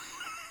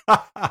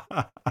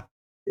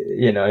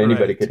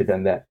 Anybody could have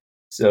done that.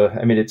 So,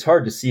 I mean, it's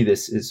hard to see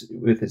this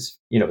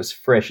as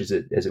fresh as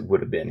it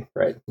would have been,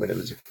 right, when it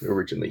was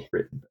originally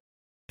written.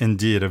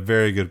 Indeed, a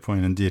very good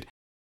point indeed.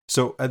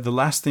 So the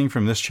last thing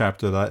from this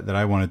chapter that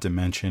I wanted to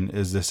mention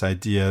is this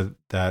idea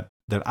that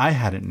I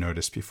hadn't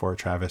noticed before,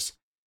 Travis,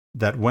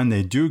 that when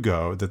they do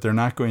go, that they're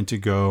not going to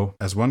go,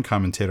 as one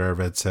commentator I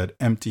read said,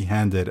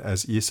 empty-handed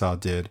as Esau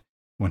did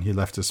when he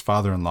left his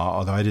father-in-law,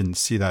 although I didn't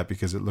see that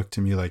because it looked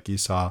to me like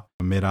Esau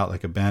made out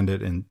like a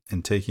bandit in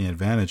taking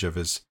advantage of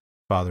his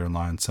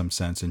father-in-law in some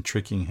sense and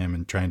tricking him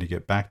and trying to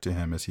get back to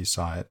him as he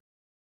saw it.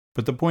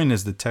 But the point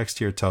is, the text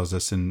here tells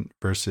us in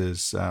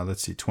verses,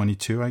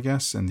 22, I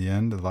guess, in the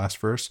end, the last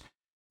verse,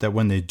 that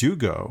when they do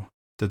go,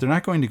 that they're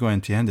not going to go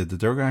empty-handed, that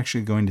they're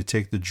actually going to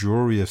take the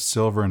jewelry of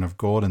silver and of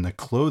gold and the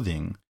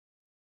clothing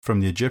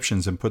from the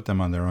Egyptians and put them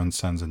on their own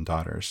sons and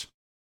daughters.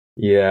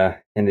 Yeah,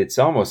 and it's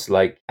almost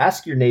like,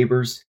 ask your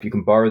neighbors if you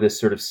can borrow this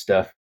sort of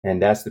stuff,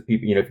 and ask the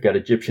people, if you've got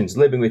Egyptians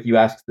living with you,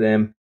 ask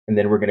them, and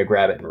then we're going to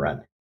grab it and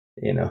run,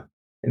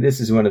 And this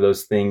is one of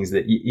those things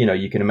that,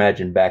 you can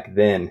imagine back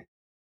then,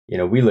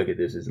 we look at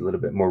this as a little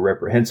bit more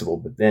reprehensible,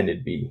 but then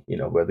it'd be,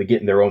 where they're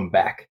getting their own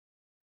back.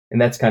 And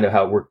that's kind of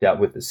how it worked out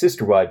with the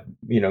sister wife,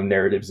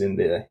 narratives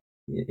in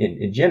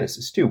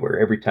Genesis too, where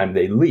every time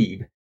they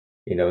leave,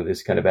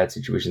 this kind of bad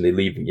situation, they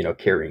leave,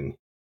 carrying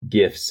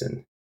gifts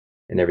and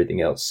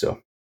everything else.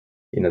 So,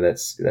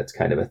 that's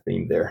kind of a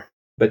theme there.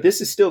 But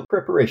this is still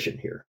preparation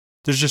here.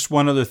 There's just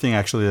one other thing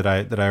actually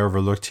that I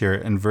overlooked here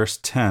in verse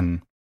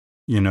 10.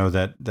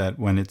 That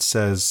when it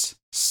says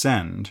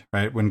send,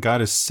 right? When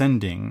God is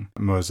sending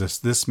Moses,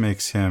 this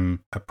makes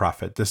him a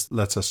prophet. This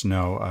lets us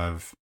know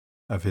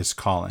of his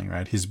calling,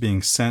 right? He's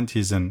being sent.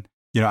 He's in,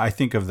 I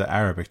think of the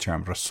Arabic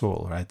term,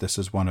 Rasul, right? This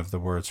is one of the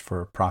words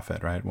for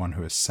prophet, right? One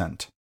who is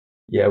sent.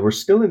 Yeah, we're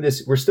still in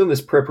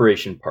this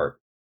preparation part.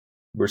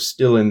 We're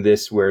still in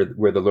this where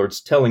the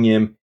Lord's telling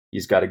him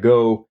he's got to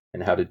go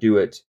and how to do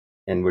it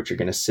and what you're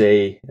going to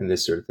say and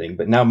this sort of thing.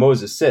 But now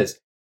Moses says,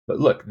 but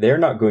look, they're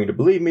not going to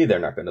believe me. They're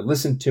not going to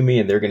listen to me.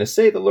 And they're going to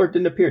say, the Lord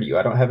didn't appear to you.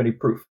 I don't have any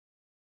proof.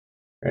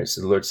 All right,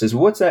 so the Lord says,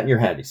 well, what's that in your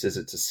hand? He says,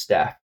 it's a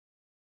staff.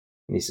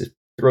 And he says,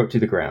 throw it to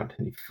the ground.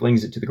 And he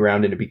flings it to the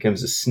ground and it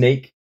becomes a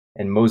snake.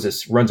 And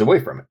Moses runs away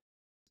from it.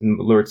 And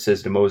the Lord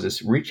says to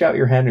Moses, reach out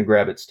your hand and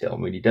grab its tail.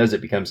 And when he does,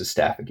 it becomes a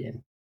staff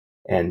again.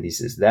 And he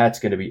says, that's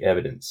going to be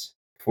evidence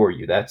for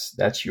you.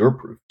 That's your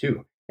proof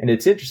too. And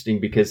it's interesting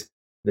because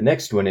the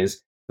next one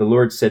is, the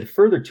Lord said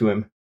further to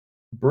him,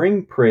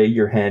 bring, pray,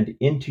 your hand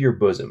into your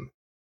bosom.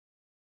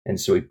 And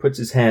so he puts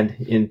his hand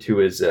into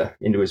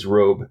his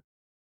robe,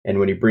 and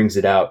when he brings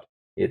it out,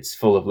 it's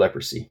full of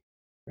leprosy.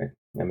 Right?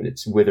 I mean,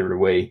 it's withered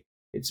away.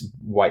 It's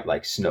white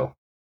like snow.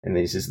 And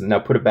then he says, now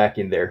put it back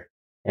in there.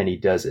 And he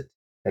does it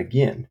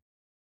again.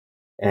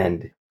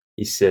 And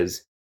he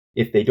says,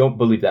 if they don't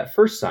believe that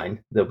first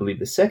sign, they'll believe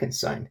the second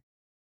sign.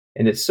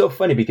 And it's so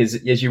funny because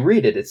as you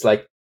read it, it's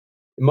like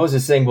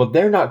Moses saying, well,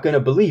 they're not going to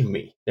believe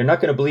me. They're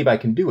not going to believe I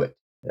can do it.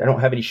 I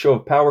don't have any show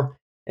of power.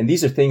 And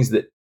these are things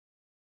that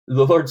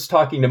the Lord's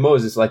talking to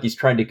Moses like he's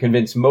trying to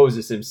convince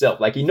Moses himself.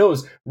 Like he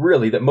knows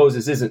really that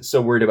Moses isn't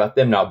so worried about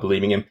them not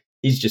believing him.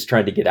 He's just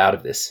trying to get out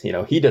of this.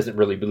 He doesn't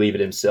really believe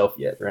it himself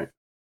yet, right?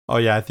 Oh,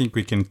 yeah, I think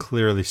we can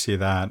clearly see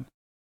that.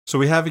 So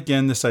we have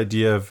again this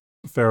idea of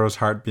Pharaoh's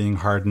heart being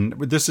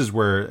hardened. This is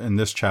where, in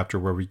this chapter,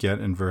 where we get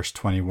in verse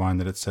 21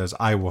 that it says,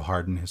 I will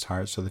harden his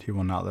heart so that he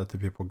will not let the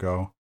people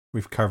go.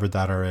 We've covered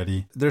that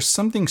already. There's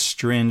something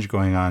strange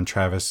going on,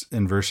 Travis,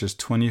 in verses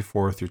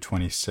 24 through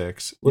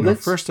 26. Well,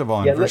 first of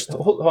all,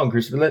 hold on,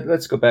 Chris.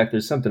 Let's go back.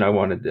 There's something I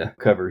wanted to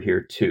cover here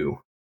too,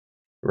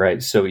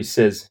 right? So he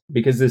says,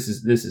 because this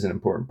is an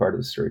important part of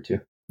the story too.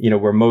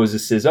 Where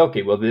Moses says,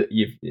 okay, well,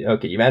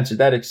 you've answered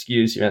that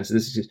excuse, you've answered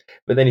this excuse,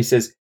 but then he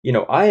says,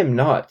 I am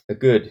not a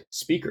good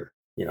speaker.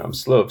 I'm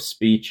slow of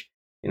speech.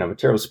 I'm a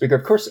terrible speaker.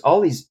 Of course,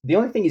 the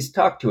only thing he's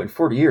talked to in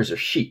 40 years are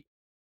sheep,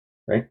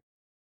 right?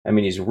 I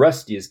mean, he's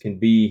rusty as can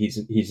be.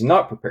 He's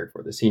not prepared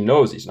for this. He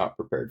knows he's not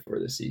prepared for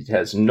this. He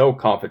has no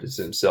confidence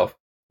in himself.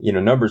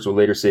 Numbers will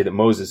later say that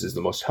Moses is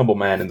the most humble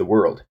man in the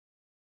world.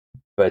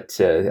 But,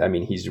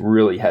 he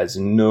really has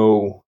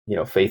no,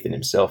 faith in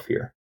himself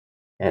here.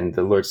 And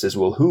the Lord says,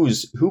 well,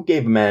 who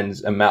gave a man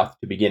a mouth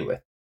to begin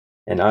with?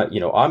 And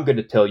I'm going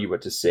to tell you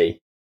what to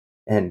say.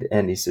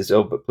 And he says,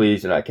 oh, but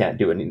please, I can't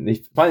do it. And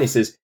he finally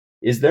says,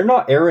 is there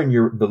not Aaron,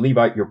 the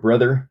Levite, your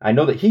brother? I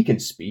know that he can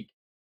speak.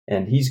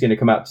 And he's going to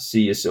come out to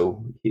see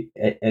you.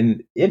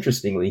 And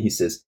interestingly, he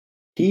says,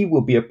 he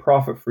will be a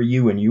prophet for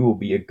you and you will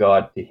be a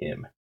God to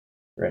him.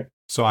 Right.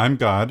 So I'm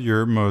God,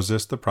 you're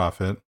Moses the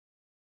prophet,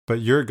 but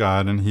you're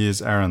God and he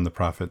is Aaron the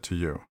prophet to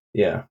you.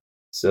 Yeah.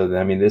 So,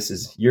 I mean,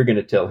 you're going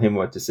to tell him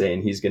what to say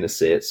and he's going to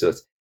say it. So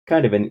it's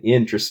kind of an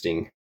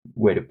interesting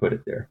way to put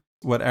it there.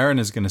 What Aaron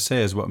is going to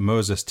say is what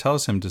Moses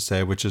tells him to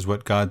say, which is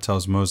what God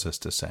tells Moses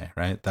to say,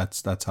 right?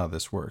 That's how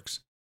this works.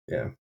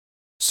 Yeah.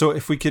 So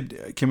if we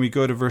can we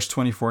go to verse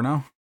 24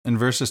 now? In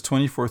verses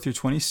 24 through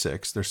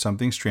 26, there's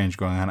something strange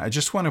going on. I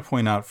just want to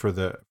point out for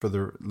the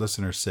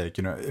listener's sake,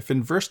 if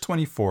in verse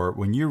 24,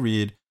 when you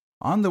read,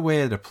 on the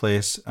way at a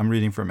place, I'm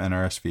reading from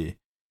NRSV,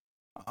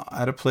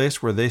 at a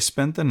place where they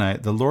spent the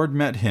night, the Lord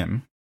met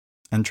him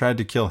and tried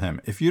to kill him.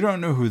 If you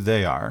don't know who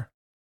they are,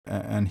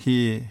 and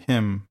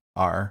him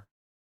are,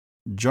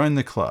 join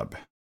the club.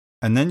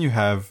 And then you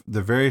have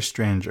the very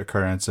strange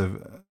occurrence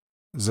of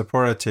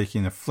Zipporah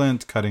taking a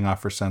flint, cutting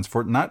off her son's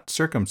foot, not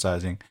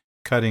circumcising,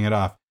 cutting it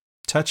off,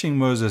 touching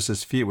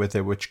Moses' feet with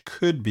it, which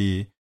could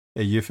be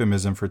a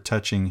euphemism for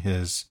touching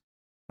his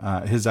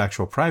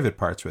actual private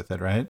parts with it,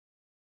 right?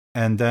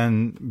 And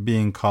then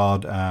being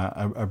called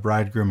a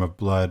bridegroom of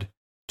blood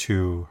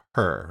to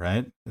her,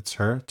 right? It's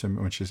her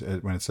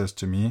when it says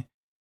to me.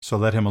 So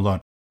let him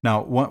alone.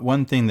 Now,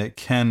 one thing that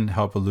can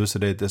help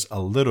elucidate this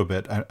a little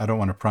bit, I don't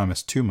want to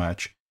promise too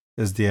much,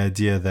 is the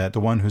idea that the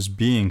one who's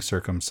being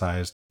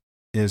circumcised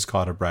is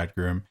called a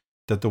bridegroom,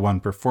 that the one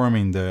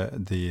performing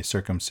the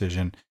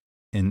circumcision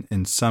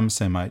in some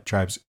Semite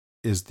tribes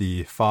is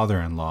the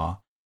father-in-law,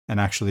 and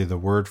actually the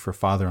word for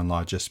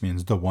father-in-law just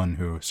means the one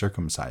who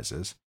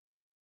circumcises.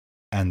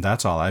 And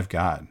that's all I've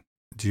got.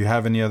 Do you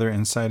have any other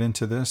insight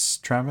into this,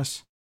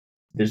 Travis?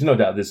 There's no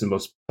doubt this is the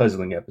most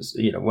puzzling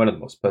episode, one of the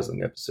most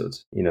puzzling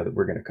episodes, that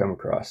we're going to come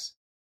across.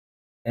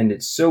 And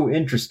it's so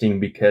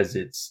interesting because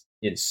it's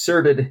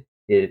inserted.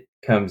 It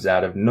comes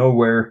out of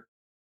nowhere.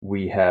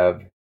 We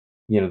have,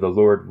 the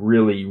Lord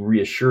really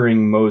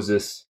reassuring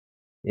Moses,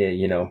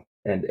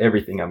 and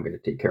everything, I'm going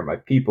to take care of my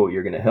people.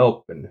 You're going to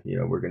help. And,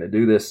 we're going to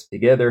do this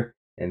together.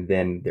 And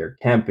then they're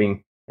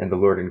camping and the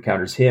Lord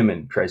encounters him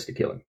and tries to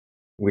kill him.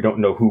 We don't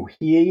know who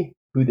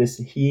this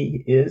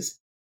he is.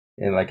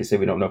 And like I said,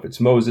 we don't know if it's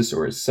Moses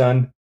or his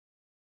son.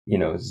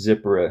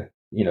 Zipporah,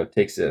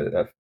 takes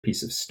a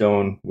piece of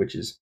stone, which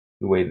is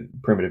the way the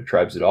primitive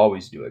tribes would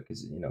always do it,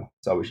 because,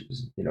 it's always,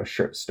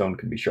 stone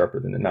could be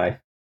sharper than a knife.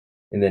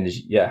 And then,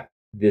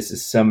 this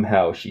is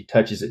somehow, she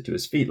touches it to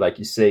his feet. Like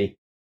you say,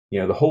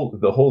 the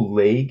whole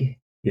leg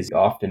is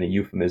often a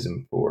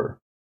euphemism for,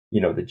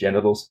 the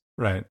genitals.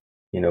 Right.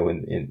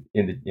 In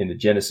the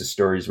Genesis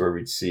stories where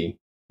we'd see,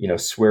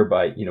 swear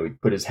by,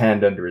 he'd put his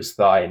hand under his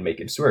thigh and make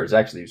him swear. It's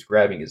actually, he was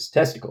grabbing his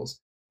testicles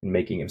and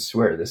making him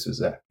swear. This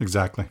was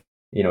exactly,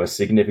 a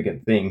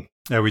significant thing.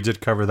 Yeah, we did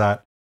cover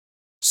that.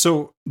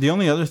 So the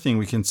only other thing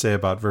we can say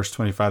about verse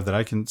 25 that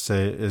I can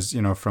say is,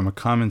 from a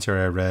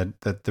commentary I read,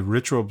 that the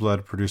ritual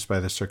blood produced by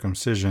the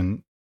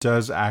circumcision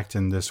does act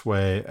in this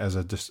way as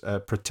a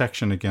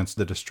protection against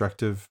the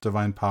destructive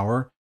divine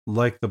power,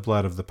 like the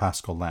blood of the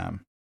Paschal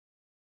lamb.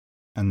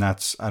 And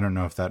that's, I don't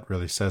know if that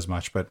really says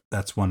much, but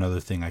that's one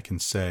other thing I can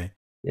say.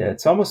 Yeah,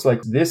 it's almost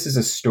like this is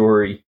a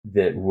story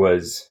that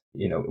was,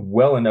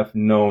 well enough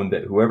known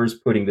that whoever's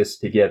putting this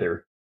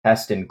together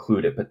has to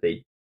include it, but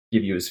they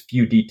give you as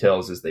few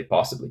details as they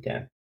possibly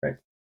can, right?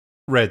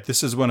 Right.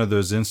 This is one of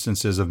those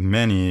instances of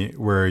many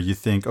where you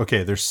think,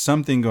 okay, there's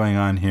something going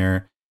on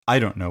here. I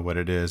don't know what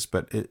it is,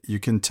 but you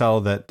can tell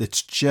that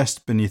it's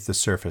just beneath the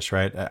surface,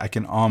 right? I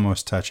can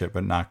almost touch it,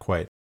 but not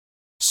quite.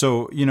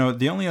 So,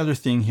 the only other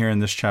thing here in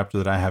this chapter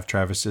that I have,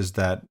 Travis, is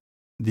that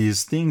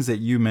these things that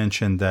you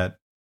mentioned that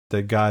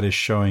God is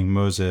showing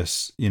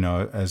Moses,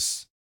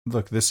 as,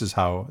 look, this is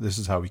how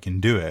we can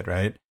do it,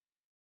 right?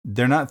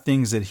 They're not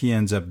things that he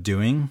ends up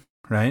doing,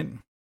 right?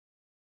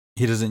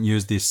 He doesn't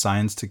use these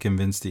signs to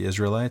convince the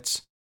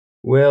Israelites.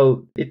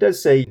 Well, it does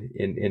say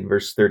in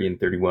verse 30 and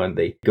 31,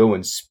 they go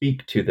and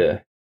speak to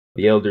the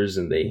elders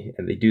and they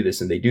do this,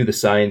 and they do the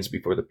signs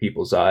before the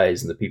people's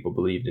eyes, and the people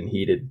believed and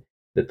heeded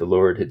that the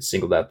Lord had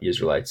singled out the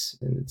Israelites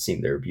and had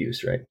seen their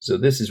abuse, right? So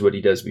this is what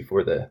he does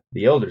before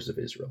the elders of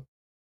Israel.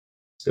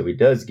 So he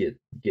does get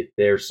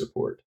their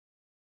support,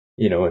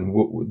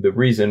 and the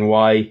reason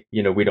why,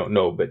 we don't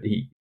know, but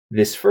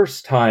this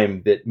first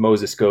time that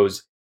Moses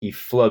goes, he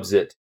flubs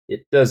it.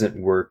 It doesn't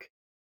work.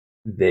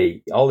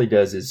 All he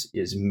does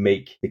is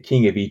make the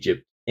king of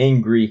Egypt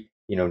angry,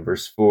 in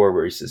verse 4,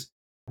 where he says,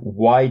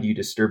 "Why do you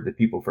disturb the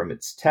people from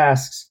its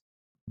tasks?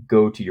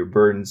 Go to your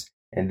burdens."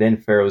 And then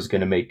Pharaoh's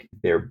going to make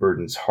their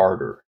burdens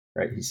harder,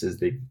 right? He says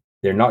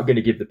they're not going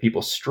to give the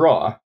people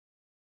straw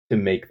to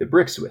make the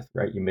bricks with,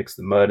 right? You mix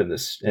the mud and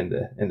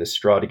the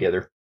straw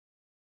together,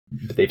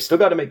 but they've still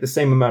got to make the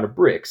same amount of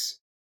bricks,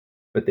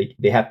 but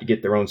they have to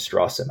get their own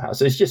straw somehow.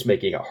 So it's just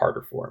making it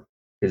harder for him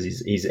because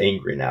he's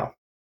angry now.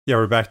 Yeah,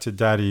 we're back to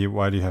Daddy,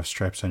 why do you have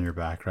stripes on your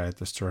back, right?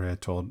 The story I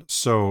told.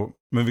 So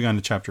moving on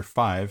to chapter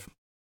 5,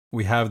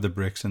 we have the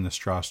bricks and the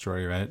straw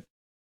story, right?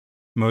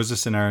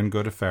 Moses and Aaron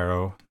go to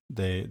Pharaoh.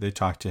 They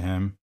talk to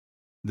him.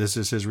 This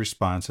is his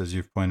response, as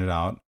you've pointed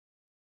out.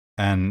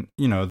 And,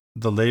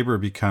 the labor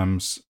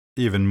becomes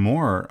even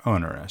more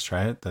onerous,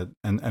 right?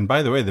 And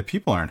by the way, the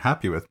people aren't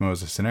happy with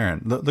Moses and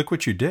Aaron. Look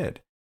what you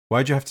did.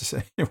 Why'd you have to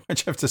say? Why'd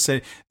you have to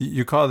say?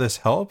 You call this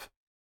help?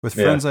 With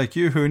friends like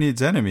you, who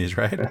needs enemies,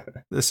 right?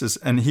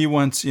 And he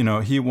wants,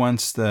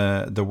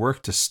 the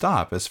work to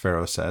stop, as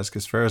Pharaoh says,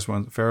 because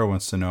Pharaoh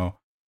wants to know,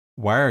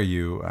 why are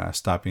you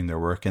stopping their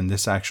work? And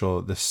this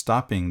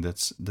stopping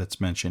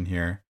that's mentioned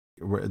here,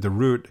 the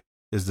root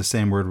is the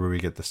same word where we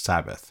get the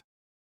Sabbath.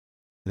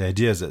 The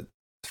idea is that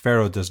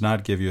Pharaoh does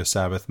not give you a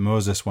Sabbath.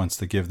 Moses wants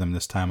to give them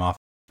this time off,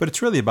 but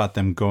it's really about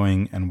them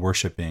going and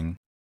worshiping,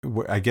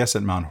 I guess,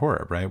 at Mount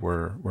Horeb, right,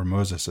 where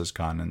Moses has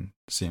gone and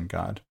seen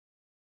God.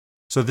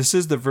 So this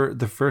is the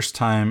first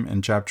time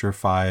in chapter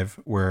 5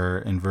 where,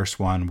 in verse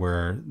 1,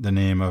 where the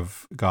name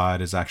of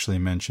God is actually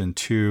mentioned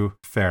to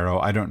Pharaoh.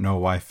 I don't know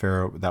why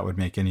Pharaoh, that would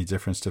make any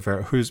difference to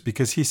Pharaoh.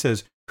 Because he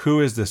says,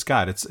 who is this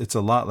God? It's a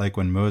lot like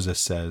when Moses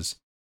says,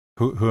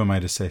 who am I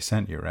to say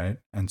sent you, right?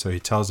 And so he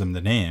tells him the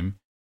name,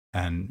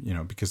 and,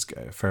 because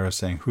Pharaoh's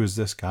saying, who is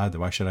this God?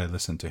 Why should I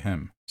listen to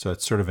him? So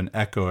it's sort of an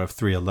echo of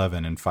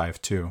 3:11 and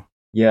 5:2.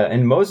 Yeah,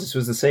 and Moses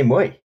was the same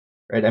way.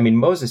 Right? I mean,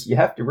 Moses, you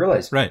have to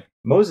realize, right,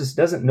 Moses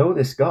doesn't know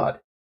this God.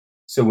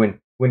 So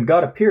when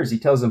God appears, he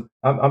tells him,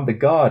 I'm the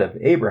God of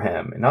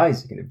Abraham and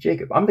Isaac and of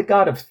Jacob. I'm the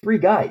God of 3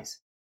 guys.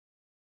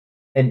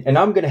 And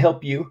I'm going to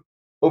help you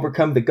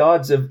overcome the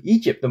gods of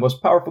Egypt, the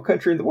most powerful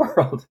country in the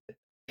world.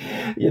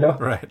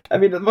 Right. I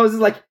mean, Moses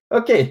is like,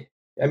 okay,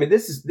 I mean,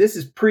 this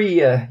is pre,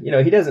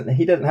 he doesn't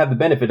have the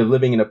benefit of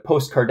living in a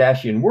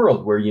post-Kardashian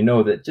world where you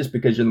know that just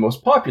because you're the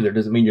most popular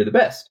doesn't mean you're the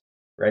best,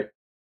 right?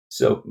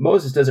 So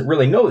Moses doesn't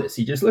really know this.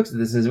 He just looks at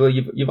this and says, well,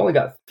 you've only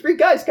got 3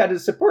 guys kind of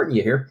supporting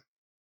you here.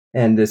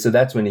 And so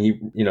that's when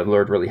the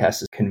Lord really has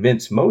to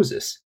convince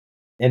Moses.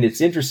 And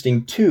it's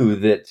interesting, too,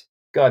 that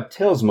God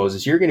tells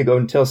Moses, you're going to go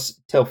and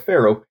tell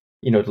Pharaoh,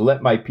 to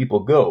let my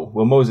people go.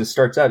 Well, Moses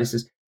starts out, he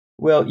says,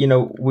 well,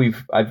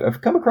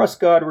 I've come across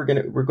God. We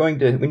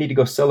need to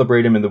go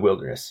celebrate him in the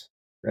wilderness,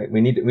 right? We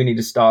need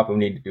to stop. We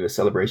need to do a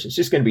celebration. It's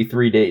just going to be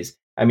 3 days.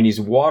 I mean, he's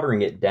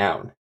watering it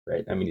down,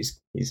 right? I mean,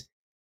 he's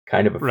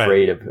kind of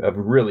afraid of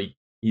really,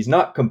 he's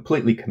not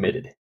completely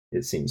committed,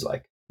 it seems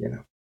like,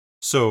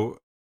 So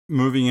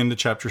moving into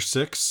chapter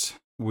 6,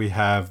 we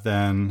have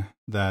then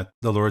that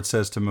the Lord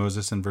says to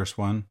Moses in verse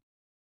 1,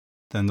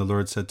 then the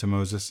Lord said to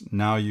Moses,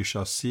 now you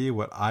shall see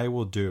what I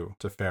will do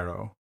to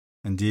Pharaoh.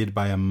 Indeed,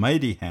 by a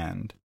mighty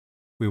hand,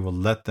 we will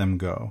let them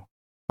go.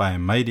 By a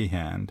mighty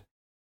hand,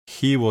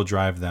 he will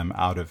drive them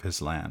out of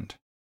his land.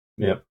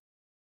 Yep.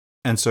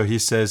 And so he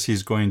says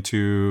he's going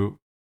to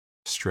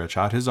stretch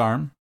out his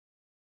arm.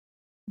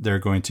 There are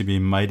going to be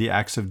mighty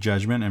acts of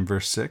judgment in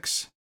verse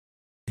 6.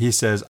 He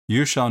says,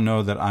 you shall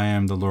know that I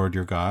am the Lord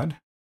your God,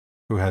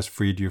 who has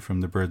freed you from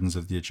the burdens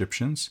of the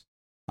Egyptians.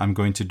 I'm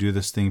going to do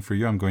this thing for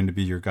you. I'm going to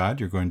be your God.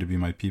 You're going to be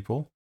my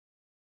people.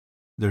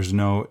 There's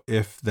no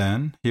if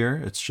then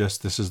here. It's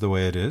just this is the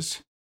way it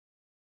is.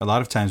 A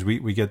lot of times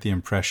we get the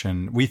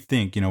impression, we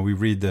think, we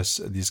read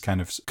these kind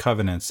of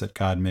covenants that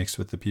God makes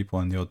with the people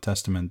in the Old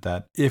Testament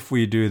that if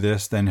we do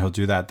this, then he'll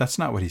do that. That's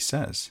not what he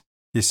says.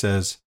 He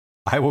says,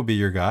 I will be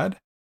your God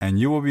and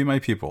you will be my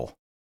people.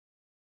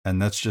 And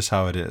that's just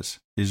how it is.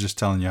 He's just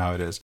telling you how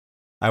it is.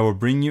 I will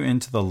bring you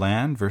into the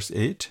land, verse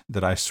 8,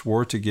 that I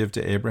swore to give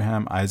to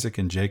Abraham, Isaac,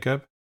 and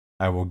Jacob.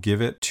 I will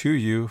give it to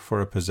you for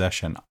a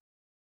possession.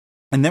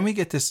 And then we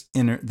get this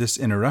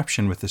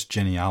interruption with this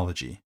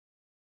genealogy,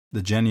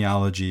 the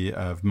genealogy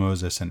of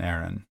Moses and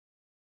Aaron.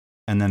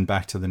 And then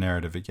back to the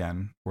narrative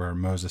again, where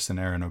Moses and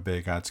Aaron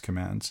obey God's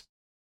commands.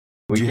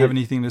 Do you have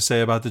anything to say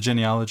about the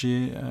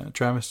genealogy,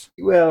 Travis?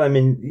 Well, I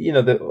mean,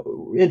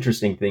 the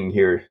interesting thing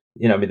here,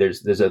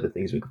 there's other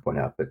things we could point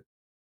out, but,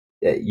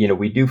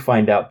 we do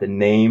find out the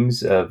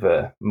names of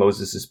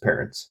Moses'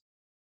 parents,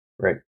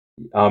 right?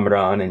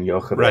 Amram and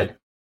Jochebed. Right.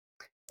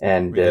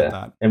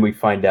 And we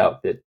find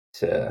out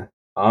that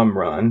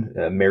Amram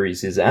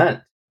marries his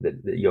aunt,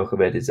 that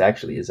Jochebed is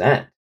actually his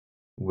aunt,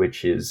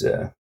 which is,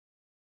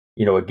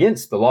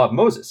 against the law of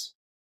Moses.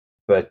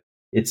 But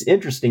it's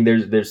interesting.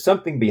 There's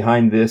something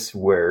behind this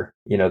where,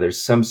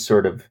 there's some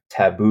sort of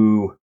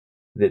taboo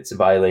that's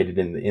violated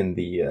in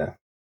the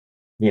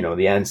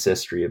the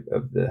ancestry of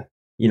the,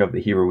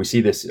 the Hebrew. We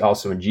see this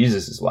also in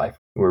Jesus's life,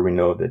 where we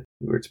know that,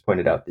 where it's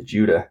pointed out that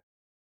Judah,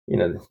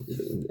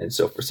 and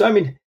so forth. So, I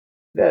mean,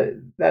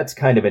 that's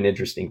kind of an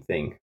interesting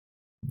thing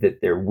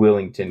that they're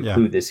willing to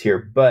include this here,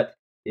 but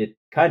it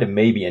kind of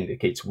maybe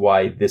indicates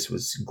why this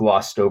was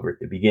glossed over at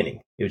the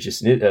beginning. It was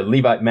just a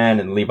Levite man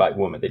and a Levite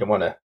woman. They don't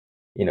want to,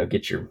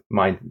 get your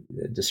mind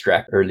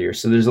distracted earlier.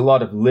 So there's a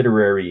lot of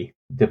literary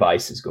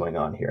devices going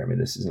on here. I mean,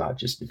 this is not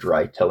just a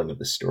dry telling of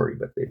the story,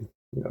 but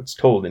it's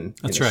told in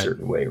a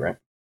certain way, right?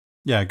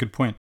 Yeah, good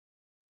point.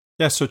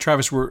 Yeah, so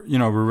Travis, we're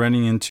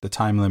running into the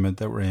time limit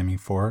that we're aiming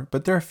for,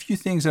 but there are a few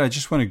things that I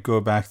just want to go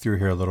back through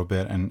here a little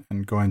bit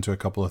and go into a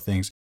couple of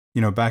things.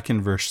 Back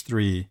in verse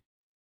 3,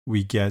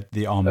 we get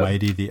the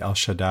Almighty, the El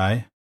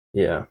Shaddai.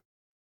 Yeah.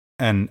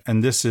 And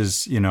this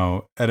is,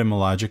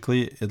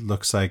 etymologically, it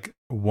looks like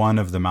one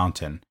of the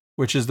mountain,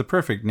 which is the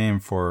perfect name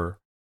for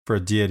for a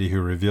deity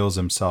who reveals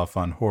himself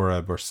on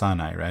Horeb or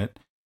Sinai, right?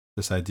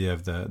 This idea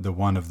of the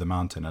one of the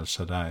mountain, El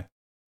Shaddai.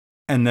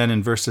 And then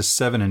in verses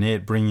 7 and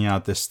 8, bringing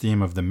out this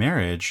theme of the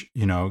marriage,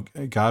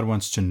 God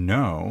wants to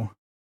know.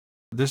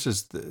 This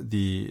is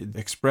the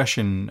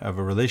expression of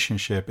a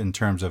relationship in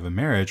terms of a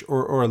marriage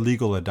or a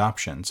legal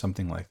adoption,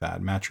 something like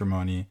that,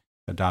 matrimony,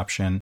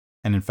 adoption.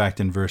 And in fact,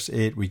 in verse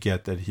 8, we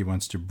get that he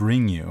wants to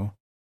bring you.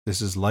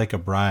 This is like a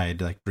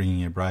bride, like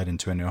bringing a bride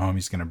into a new home.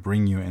 He's going to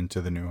bring you into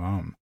the new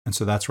home. And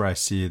so that's where I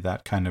see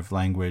that kind of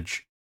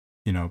language,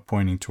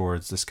 pointing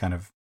towards this kind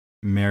of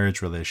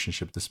marriage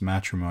relationship, this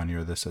matrimony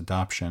or this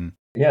adoption.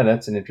 Yeah,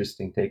 that's an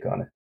interesting take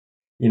on it.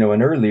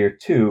 And earlier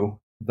too,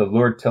 the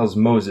Lord tells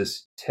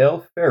Moses,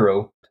 tell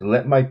Pharaoh to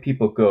let my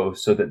people go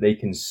so that they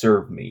can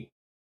serve me,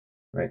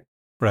 right?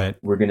 Right.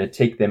 We're going to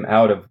take them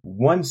out of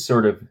one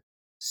sort of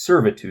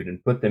servitude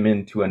and put them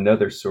into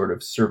another sort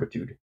of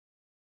servitude.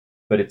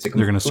 But they're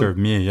going to serve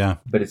me, yeah.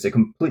 But it's a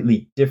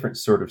completely different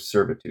sort of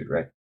servitude,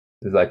 right?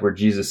 It's like where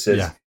Jesus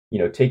says,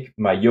 take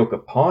my yoke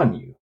upon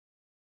you,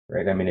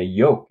 right? I mean, a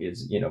yoke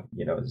is,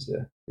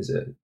 is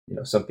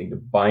something to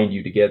bind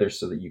you together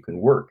so that you can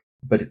work,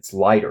 but it's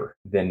lighter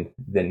than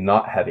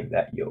not having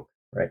that yoke,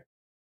 right?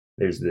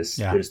 There's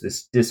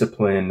this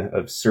discipline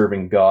of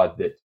serving God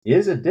that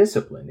is a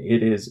discipline.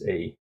 It is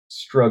a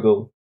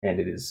struggle, and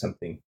it is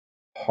something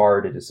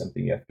hard. It is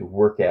something you have to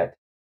work at,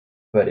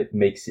 but it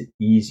makes it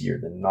easier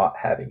than not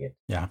having it.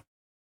 Yeah.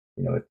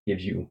 It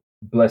gives you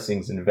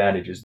blessings and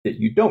advantages that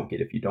you don't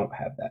get if you don't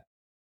have that.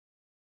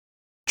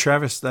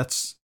 Travis,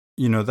 that's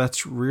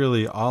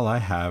really all I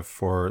have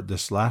for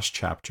this last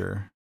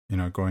chapter,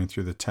 going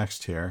through the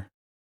text here.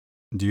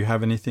 Do you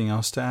have anything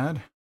else to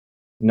add?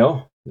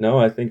 No,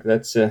 I think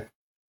that's, I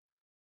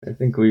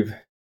think we've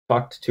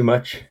talked too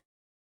much.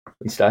 At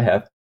least I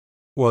have.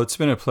 Well, it's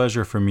been a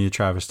pleasure for me,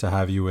 Travis, to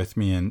have you with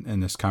me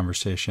in this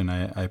conversation.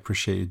 I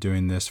appreciate you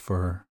doing this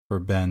for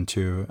Ben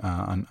too,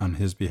 on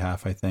his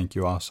behalf. I thank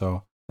you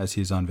also as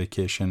he's on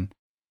vacation.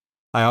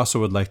 I also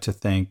would like to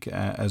thank,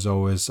 as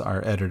always,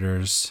 our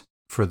editors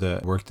for the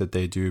work that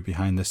they do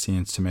behind the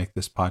scenes to make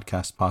this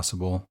podcast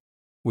possible.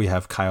 We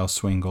have Kyle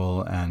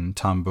Swingle and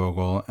Tom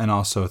Bogle, and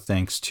also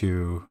thanks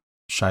to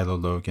Shiloh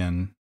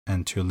Logan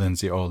and to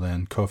Lindsay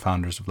Olin,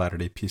 co-founders of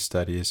Latter-day Peace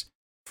Studies,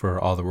 for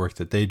all the work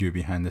that they do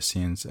behind the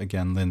scenes.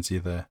 Again, Lindsay,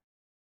 the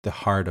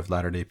heart of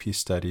Latter-day Peace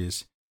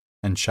Studies,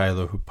 and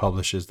Shiloh, who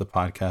publishes the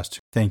podcast.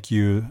 Thank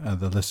you,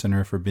 the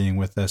listener, for being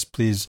with us.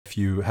 Please, if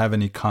you have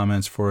any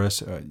comments for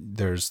us,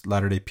 there's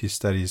Latter-day Peace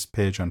Studies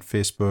page on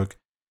Facebook,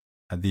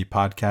 the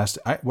podcast.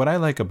 One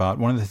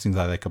of the things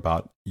I like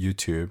about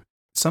YouTube,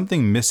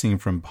 something missing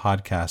from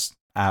podcast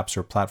apps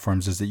or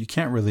platforms is that you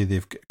can't really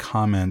leave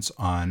comments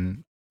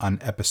on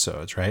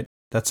episodes, right?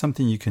 That's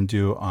something you can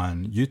do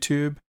on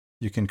YouTube.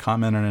 You can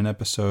comment on an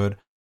episode.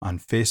 On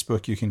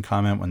Facebook, you can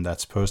comment when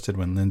that's posted,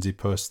 when Lindsay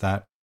posts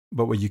that.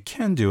 But what you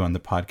can do on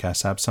the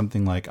podcast app,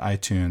 something like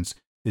iTunes,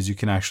 is you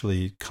can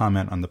actually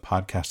comment on the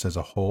podcast as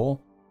a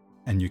whole,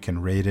 and you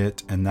can rate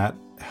it, and that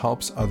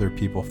helps other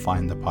people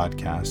find the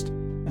podcast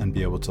and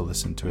be able to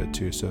listen to it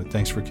too. So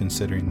thanks for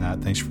considering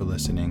that. Thanks for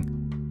listening.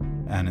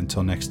 And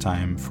until next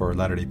time, for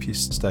Latter-day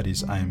Peace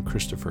Studies, I am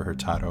Christopher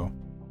Hurtado.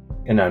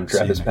 And I'm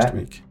Travis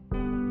Patton. Week.